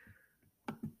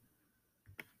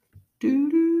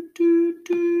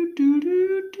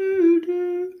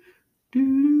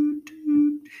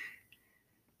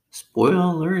 Spoiler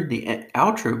alert, the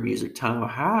outro music time.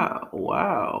 How?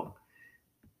 Wow.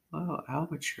 Wow, how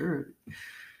mature.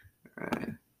 All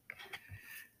right.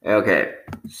 Okay,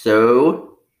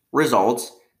 so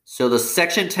results. So the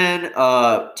Section 10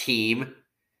 team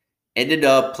ended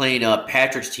up playing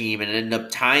Patrick's team and ended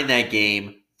up tying that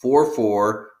game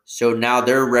 4-4. So now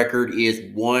their record is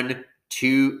 1-2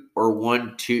 or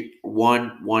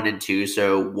 1-1-2.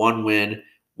 So 1 win,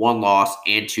 1 loss,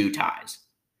 and 2 ties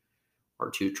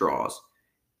or 2 draws.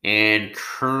 And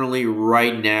currently,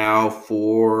 right now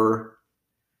for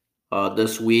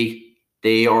this week,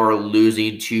 they are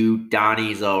losing to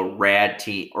Donnie's Rad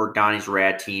team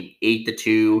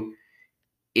 8-2.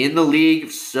 In the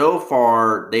league so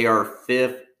far, they are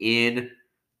 5th in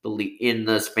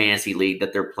this fantasy league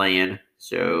that they're playing.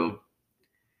 So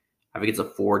I think it's a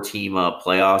 4-team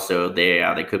playoff, so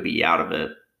they could be out of it.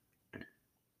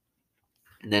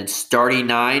 And then starting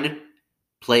 9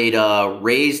 played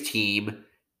Ray's team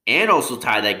and also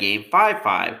tied that game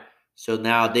 5-5. So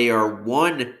now they are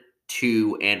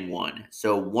 1-2-1.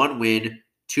 So 1 win,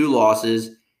 2 losses,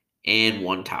 and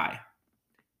 1 tie.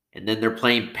 And then they're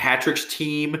playing Patrick's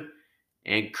team,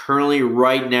 and currently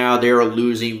right now they are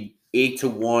losing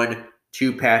 8-1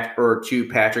 to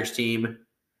Patrick's team.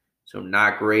 So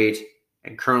not great.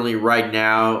 And currently right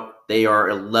now they are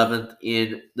 11th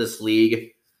in this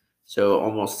league. So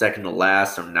almost second to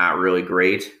last. So not really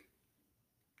great.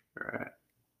 All right.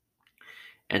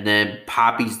 And then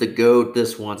Poppy's the GOAT.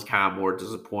 This one's kind of more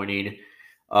disappointing.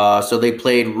 So they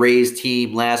played Ray's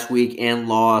team last week and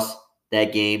lost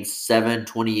that game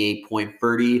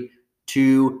 728.30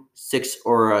 to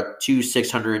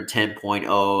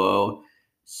 610.00.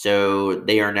 So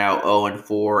they are now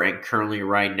 0-4, and currently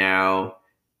right now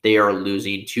they are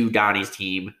losing to Donnie's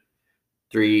team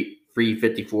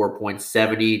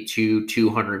 354.70 to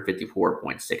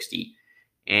 254.60.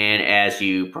 And as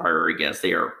you probably already guessed,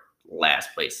 they are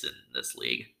last place in this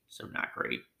league, so not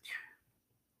great.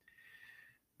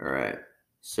 All right.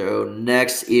 So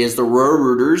next is the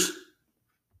Roto-Rooters,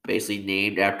 basically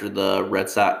named after the Red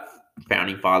Sox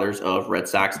founding fathers of Red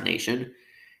Sox Nation.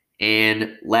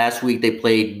 And last week they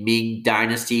played Ming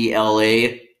Dynasty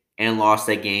LA and lost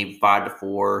that game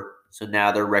 5-4. So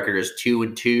now their record is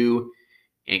 2-2.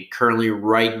 And currently,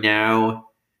 right now,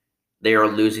 they are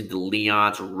losing to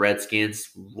Leon's Redskins.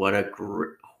 What a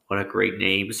great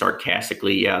name!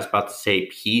 Sarcastically, yeah, I was about to say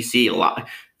PC a lot,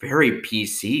 very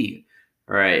PC.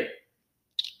 All right,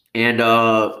 and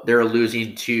they're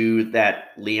losing to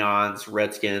that Leon's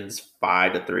Redskins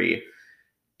 5-3.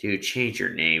 Dude, change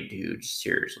your name, dude.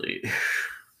 Seriously.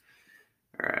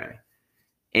 All right,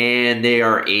 and they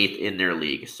are 8th in their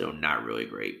league, so not really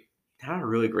great. Not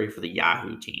really great for the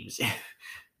Yahoo teams.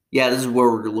 Yeah, this is where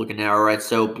we're looking at. All right,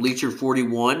 so Bleacher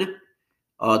 41.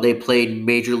 They played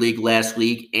Major League last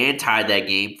week and tied that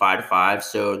game 5-5.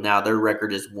 So now their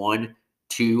record is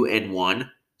 1-2-1.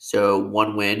 So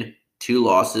 1 win, 2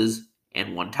 losses,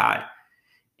 and 1 tie.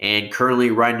 And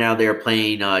currently, right now, they are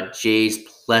playing Jay's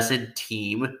Pleasant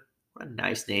team. What a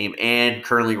nice name. And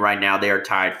currently, right now, they are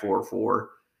tied 4-4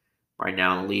 right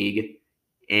now in the league.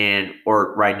 And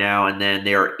then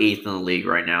they are 8th in the league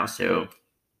right now. So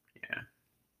yeah.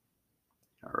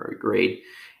 All right, great.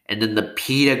 And then the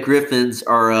PETA Griffins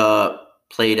are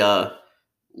played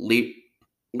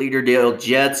Leaderdale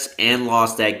Jets and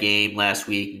lost that game last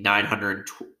week,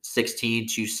 916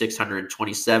 to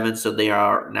 627. So they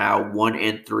are now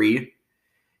 1-3.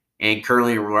 And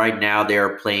currently, right now, they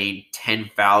are playing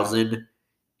 10,000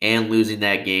 and losing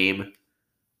that game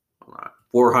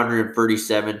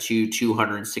 437 to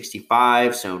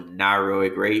 265. So not really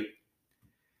great.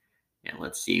 And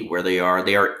let's see where they are.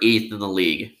 They are 8th in the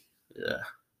league.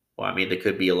 Well, I mean, they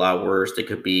could be a lot worse. They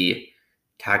could be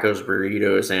Tacos,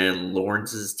 Burritos, and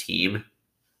Lawrence's team.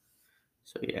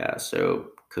 So, yeah,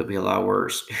 could be a lot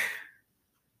worse.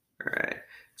 All right.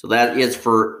 So that's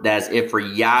it for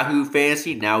Yahoo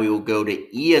Fantasy. Now we will go to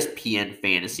ESPN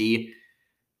Fantasy.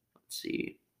 Let's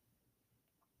see.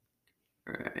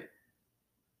 All right.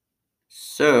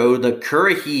 So the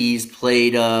Currahees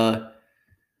played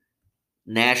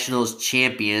Nationals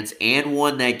champions and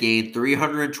won that game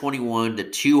 321 to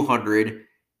 200,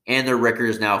 and their record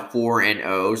is now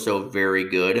 4-0. So very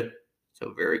good.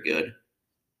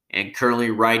 And currently,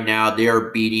 right now, they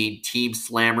are beating Team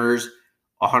Slammers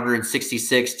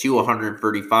 166 to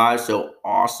 135. So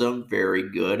awesome. Very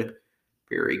good.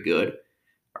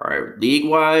 All right. League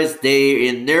wise, they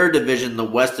in their division, the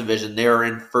West Division, they are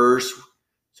in first.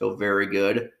 So very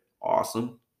good.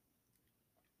 Awesome.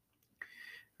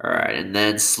 All right. And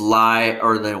then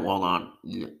hold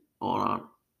on.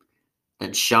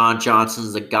 Then Sean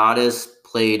Johnson's the Goddess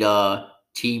played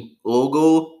Team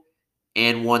Ogle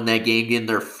and won that game, getting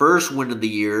their first win of the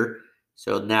year.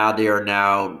 So now they are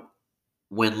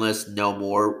winless no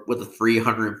more with a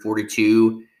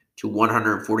 342 to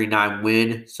 149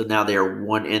 win. So now they are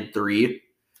 1-3.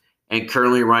 And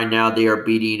currently right now they are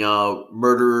beating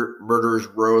Murderers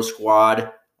Row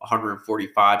Squad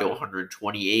 145 to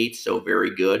 128. So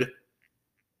very good.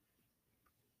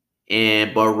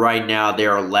 But right now they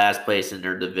are last place in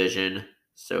their division.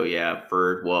 So yeah,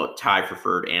 tied for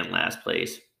third and last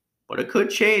place. But it could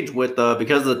change with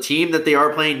because the team that they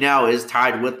are playing now is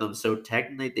tied with them. So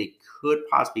technically they could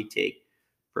possibly take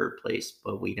third place,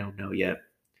 but we don't know yet.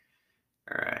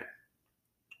 All right.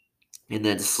 And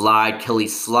then Kelly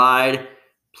Slide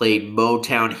played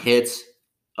Motown Hits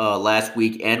last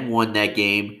week and won that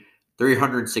game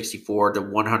 364 to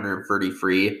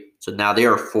 133. So now they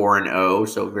are 4-0,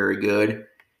 so very good.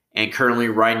 And currently,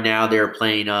 right now, they're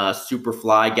playing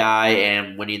Superfly Guy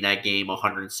and winning that game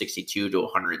 162 to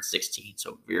 116.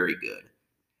 So very good.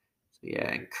 So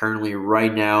yeah, and currently,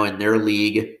 right now in their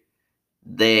league,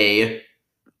 they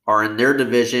are in their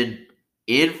division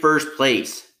in first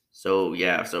place. So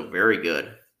yeah, so very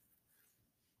good.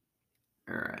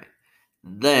 All right.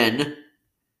 Then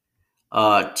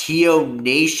TO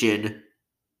Nation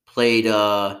played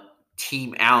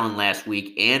Team Allen last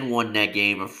week and won that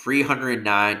game of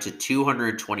 309 to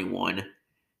 221.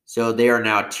 So they are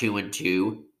now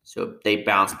 2-2. So they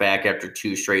bounced back after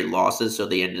 2 straight losses. So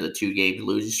they ended the 2-game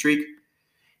losing streak.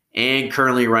 And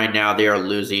currently, right now, they are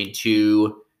losing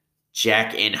to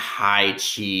Jack and High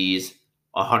Cheese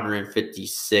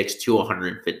 156 to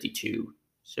 152.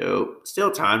 So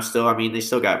still time. I mean, they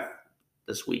still got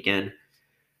this weekend.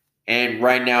 And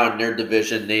right now in their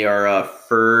division, they are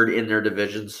third in their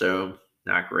division, so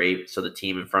not great. So the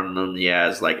team in front of them,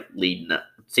 is like leading. The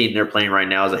team they're playing right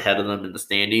now is ahead of them in the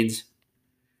standings.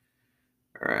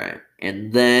 All right.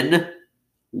 And then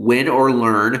Win or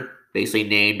Learn, basically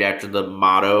named after the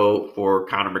motto for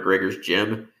Conor McGregor's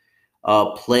gym,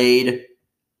 played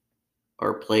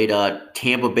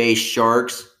Tampa Bay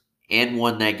Sharks and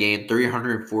won that game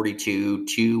 342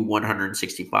 to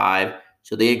 165.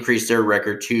 So they increased their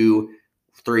record to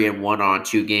 3-1 on a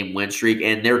 2-game win streak,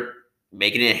 and they're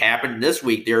making it happen this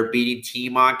week. They're beating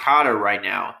Team Moncada right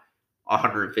now,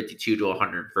 152 to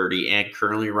 130, and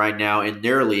currently right now in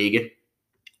their league,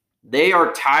 they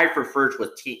are tied for first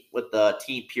with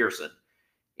Team Pearson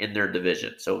in their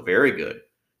division. So very good,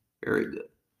 very good.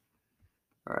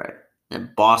 All right,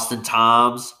 and Boston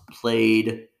Toms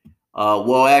played.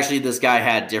 Well, actually, this guy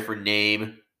had a different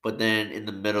name, but then in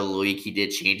the middle of the week, he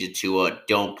did change it to a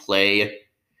Don't Play,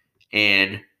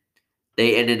 and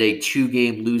they ended a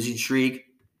 2-game losing streak.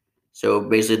 So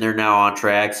basically, they're now on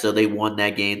track. So they won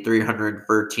that game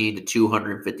 313 to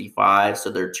 255. So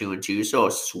they're 2-2. So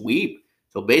a sweep.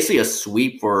 So basically a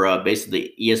sweep for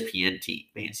basically the ESPN team,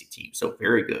 fantasy team. So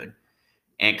very good.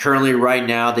 And currently, right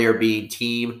now, they are being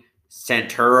Team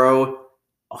Santoro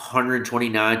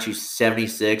 129 to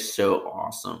 76. So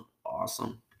awesome,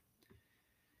 awesome.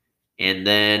 And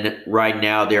then right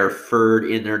now, they are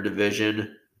third in their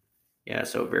division. Yeah,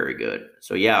 so very good.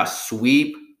 So yeah, a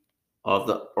sweep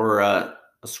a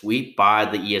sweep by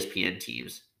the ESPN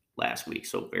teams last week.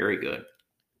 So very good.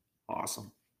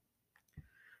 Awesome.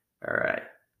 All right.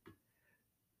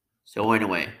 So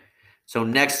anyway, so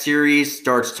next series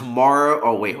starts tomorrow.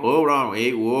 Oh, wait, hold on.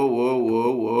 Wait,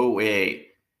 wait.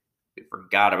 We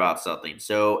forgot about something.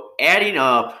 So adding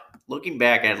up, looking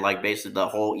back at like basically the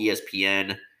whole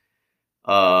ESPN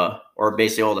or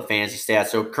basically all the fantasy stats.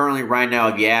 So currently right now,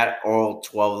 if you add all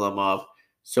 12 of them up,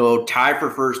 so tied for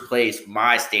first place,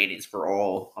 my standings for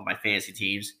all of my fantasy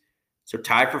teams. So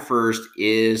tied for first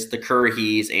is the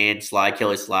Currahees and Sly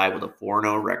Kelly Sly with a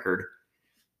 4-0 record.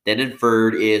 Then in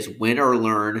third is Win or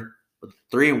Learn with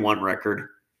a 3-1 record.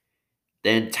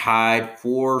 Then tied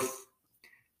fourth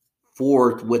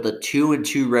with a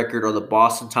 2-2 record are the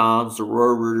Boston Toms, the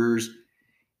Royal Rooters,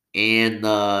 and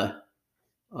the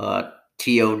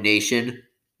TO Nation.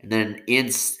 And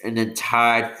then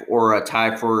tied for a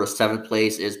 7th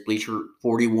place is Bleacher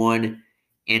 41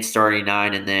 and Starting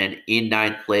 9. And then in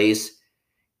 9th place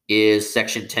is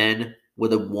Section 10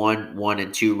 with a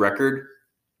 1-1-2 record.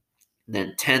 And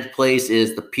then 10th place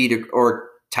is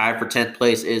tied for 10th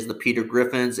place is the Peter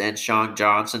Griffins, and Sean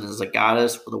Johnson is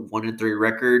Zagatas with a 1-3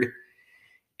 record.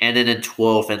 And then in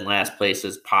 12th and last place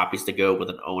is Poppies to Go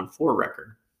with an 0-4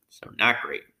 record. So not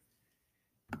great.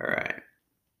 All right.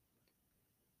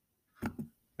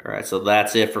 All right, so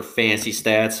that's it for fantasy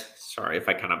stats. Sorry if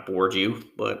I kind of bored you,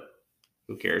 but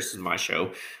who cares? This is my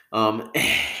show. All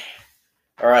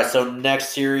right, so next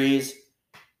series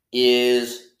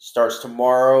starts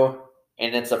tomorrow,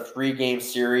 and it's a 3-game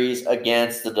series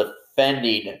against the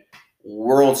defending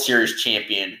World Series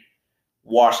champion,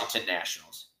 Washington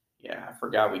Nationals. Yeah, I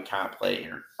forgot we can't play,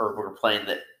 or we're playing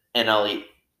the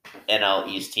NL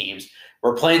East teams.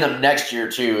 We're playing them next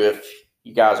year, too, if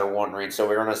you guys are wondering. So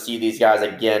we're going to see these guys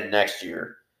again next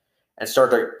year and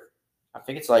I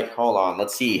think it's like, hold on,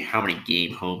 let's see how many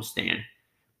game homestand.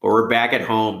 But we're back at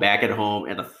home,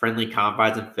 and the friendly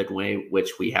confines in Fenway,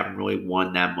 which we haven't really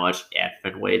won that much at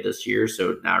Fenway this year,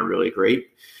 so not really great.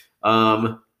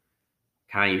 Kind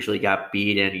of usually got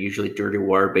beat, and usually Dirty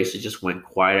Water basically just went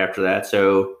quiet after that.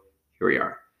 So here we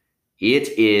are. It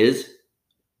is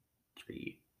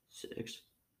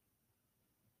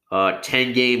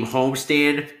 10-game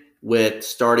homestand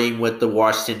starting with the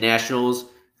Washington Nationals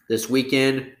this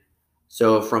weekend.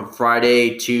 So from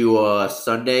Friday to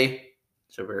Sunday.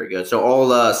 So very good. So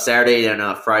all Saturday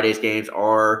and Friday's games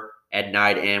are at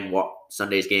night, and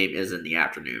Sunday's game is in the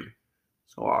afternoon.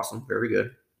 So awesome. Very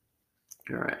good.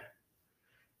 All right.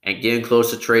 And getting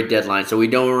close to trade deadline. So we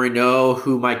don't really know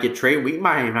who might get traded. We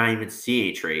might not even see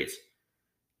any trades,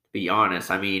 to be honest.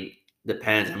 I mean,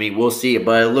 depends. I mean, we'll see.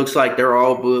 But it looks like there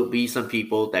will be some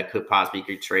people that could possibly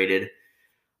get traded.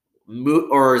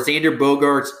 Or Xander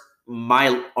Bogaerts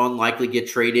might unlikely get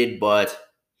traded, but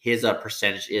his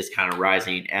percentage is kind of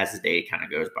rising as the day kind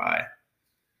of goes by.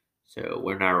 So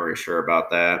we're not really sure about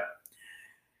that.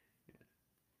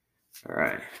 All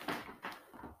right.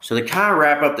 So to kind of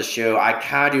wrap up the show, I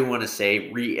kind of do want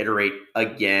to reiterate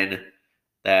again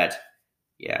that,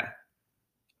 yeah,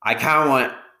 I kind of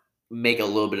want to make a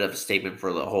little bit of a statement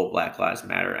for the whole Black Lives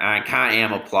Matter. And I kind of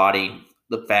am applauding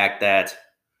the fact that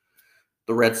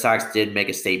the Red Sox did make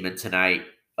a statement tonight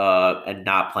and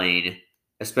not playing,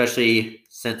 especially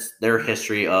since their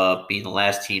history of being the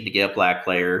last team to get a black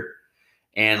player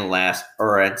and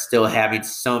still having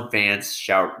some fans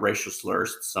shout racial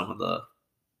slurs to some of the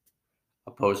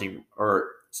opposing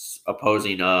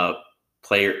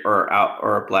player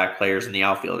or black players in the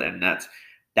outfield, and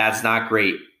that's not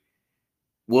great.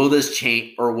 Will this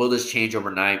change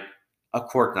overnight? Of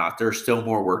course not. There's still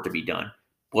more work to be done,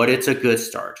 but it's a good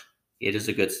start. It is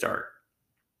a good start.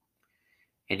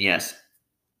 And yes,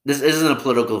 this isn't a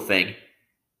political thing.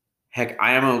 Heck,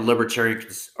 I am a libertarian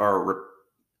or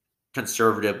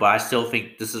conservative, but I still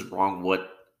think this is wrong what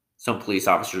some police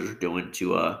officers are doing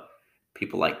to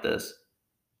people like this.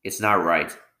 It's not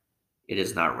right. It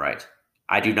is not right.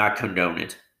 I do not condone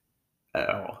it at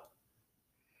all.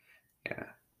 Yeah.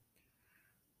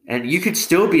 And you could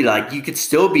still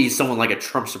be someone like a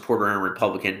Trump supporter and a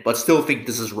Republican, but still think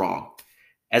this is wrong.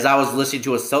 As I was listening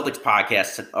to a Celtics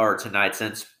podcast tonight,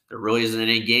 since there really isn't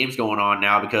any games going on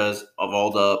now because of all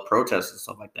the protests and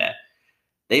stuff like that,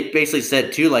 they basically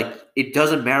said too, like, it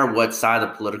doesn't matter what side of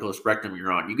the political spectrum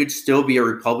you're on. You could still be a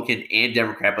Republican and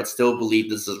Democrat, but still believe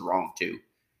this is wrong too.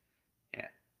 Yeah.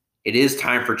 It is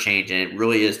time for change, and it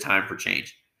really is time for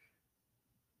change.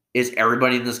 Is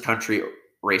everybody in this country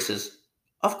racist?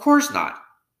 Of course not.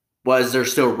 Was there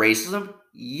still racism?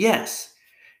 Yes.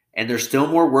 And there's still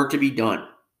more work to be done.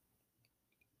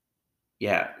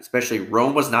 Yeah, especially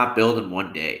Rome was not built in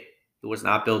one day. It was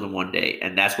not built in one day.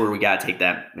 And that's where we got to take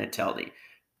that mentality.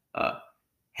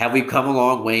 Have we come a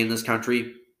long way in this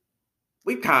country?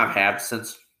 We kind of have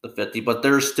since the 50s, but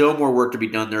there's still more work to be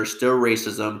done. There's still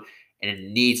racism, and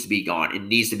it needs to be gone. It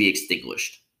needs to be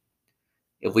extinguished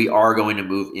if we are going to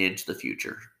move into the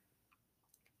future.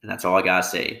 And that's all I got to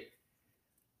say.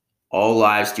 All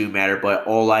lives do matter, but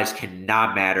all lives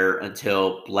cannot matter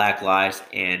until Black lives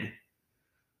and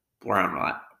brown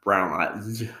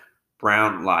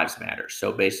lives matter.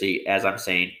 So basically, as I'm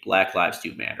saying, Black lives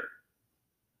do matter.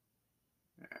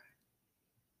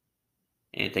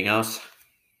 Anything else?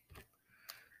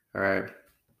 All right.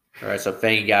 So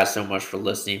thank you guys so much for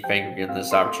listening. Thank you for giving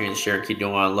this opportunity to share and keep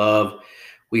doing what I love.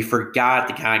 We forgot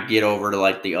to kind of get over to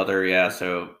like the other,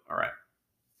 so all right.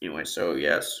 Anyway, so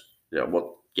yes. Yeah,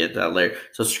 we'll get that later.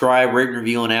 Subscribe, rate, and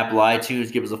review on Apple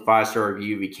iTunes. Give us a 5-star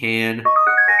review if you can.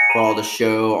 Follow the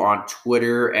show on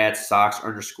Twitter at Sox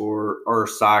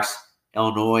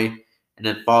Illinois. And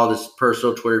then follow this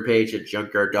personal Twitter page at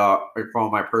Junkyard Dog, or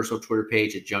follow my personal Twitter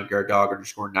page at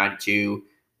JunkyardDog_92.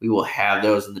 We will have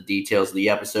those in the details of the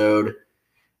episode.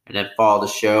 And then follow the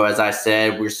show. As I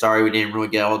said, we're sorry we didn't really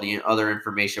get all the other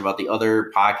information about the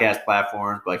other podcast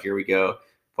platforms, but here we go.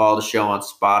 Follow the show on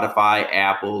Spotify,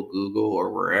 Apple, Google,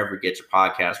 or wherever you get your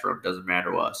podcast from. It doesn't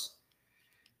matter to us.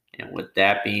 And with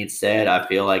that being said, I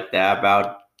feel like that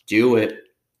about do it.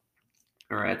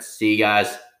 All right, see you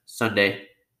guys Sunday.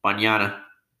 Mañana.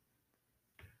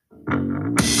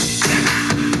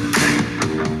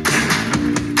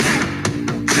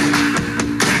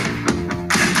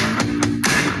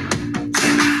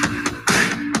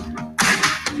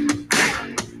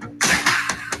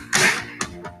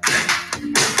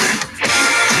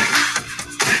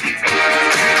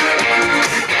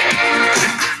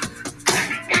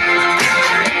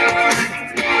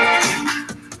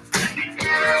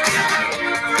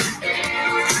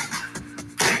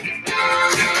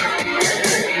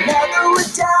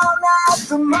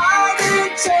 The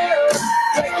mighty tail,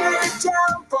 breaking it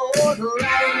down for the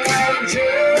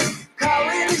Ranger,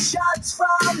 calling the shots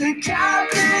from the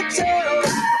capital.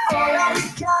 All I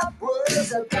got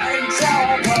was a bank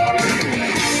tower.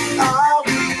 Are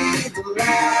we the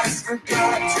last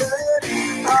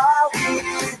forgotten? Are we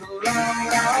the long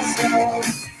lost love?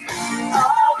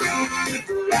 Are we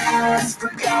the last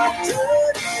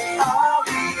forgotten? Are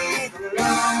we the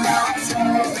long lost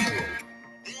love?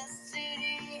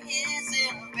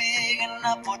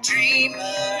 Enough for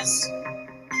dreamers.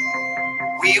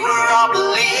 We were all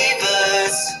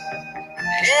believers.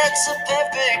 It's a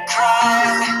perfect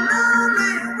crime.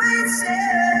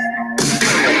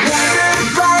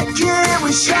 Right here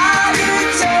we shot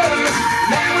it up.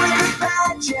 Man with a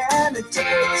badge and a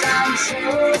daytime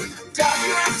show.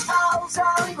 Darkness falls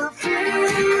on the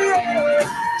field.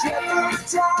 Different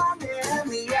time in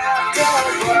the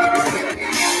afterworld.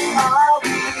 Are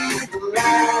we the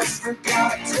last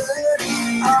forgotten?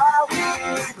 Are we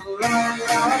the long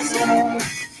lost love?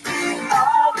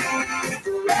 Are we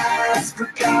the last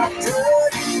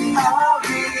forgotten? Are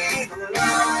we the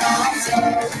long lost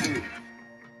love?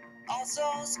 Also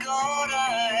scored a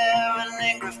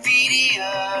heroin graffiti,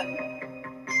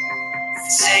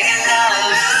 singing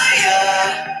hallelujah.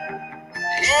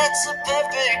 It's a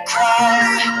perfect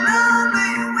crime.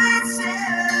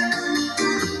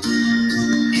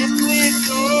 If we're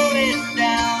going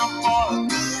down for a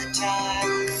good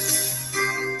time,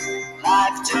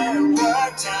 life turned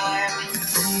work time.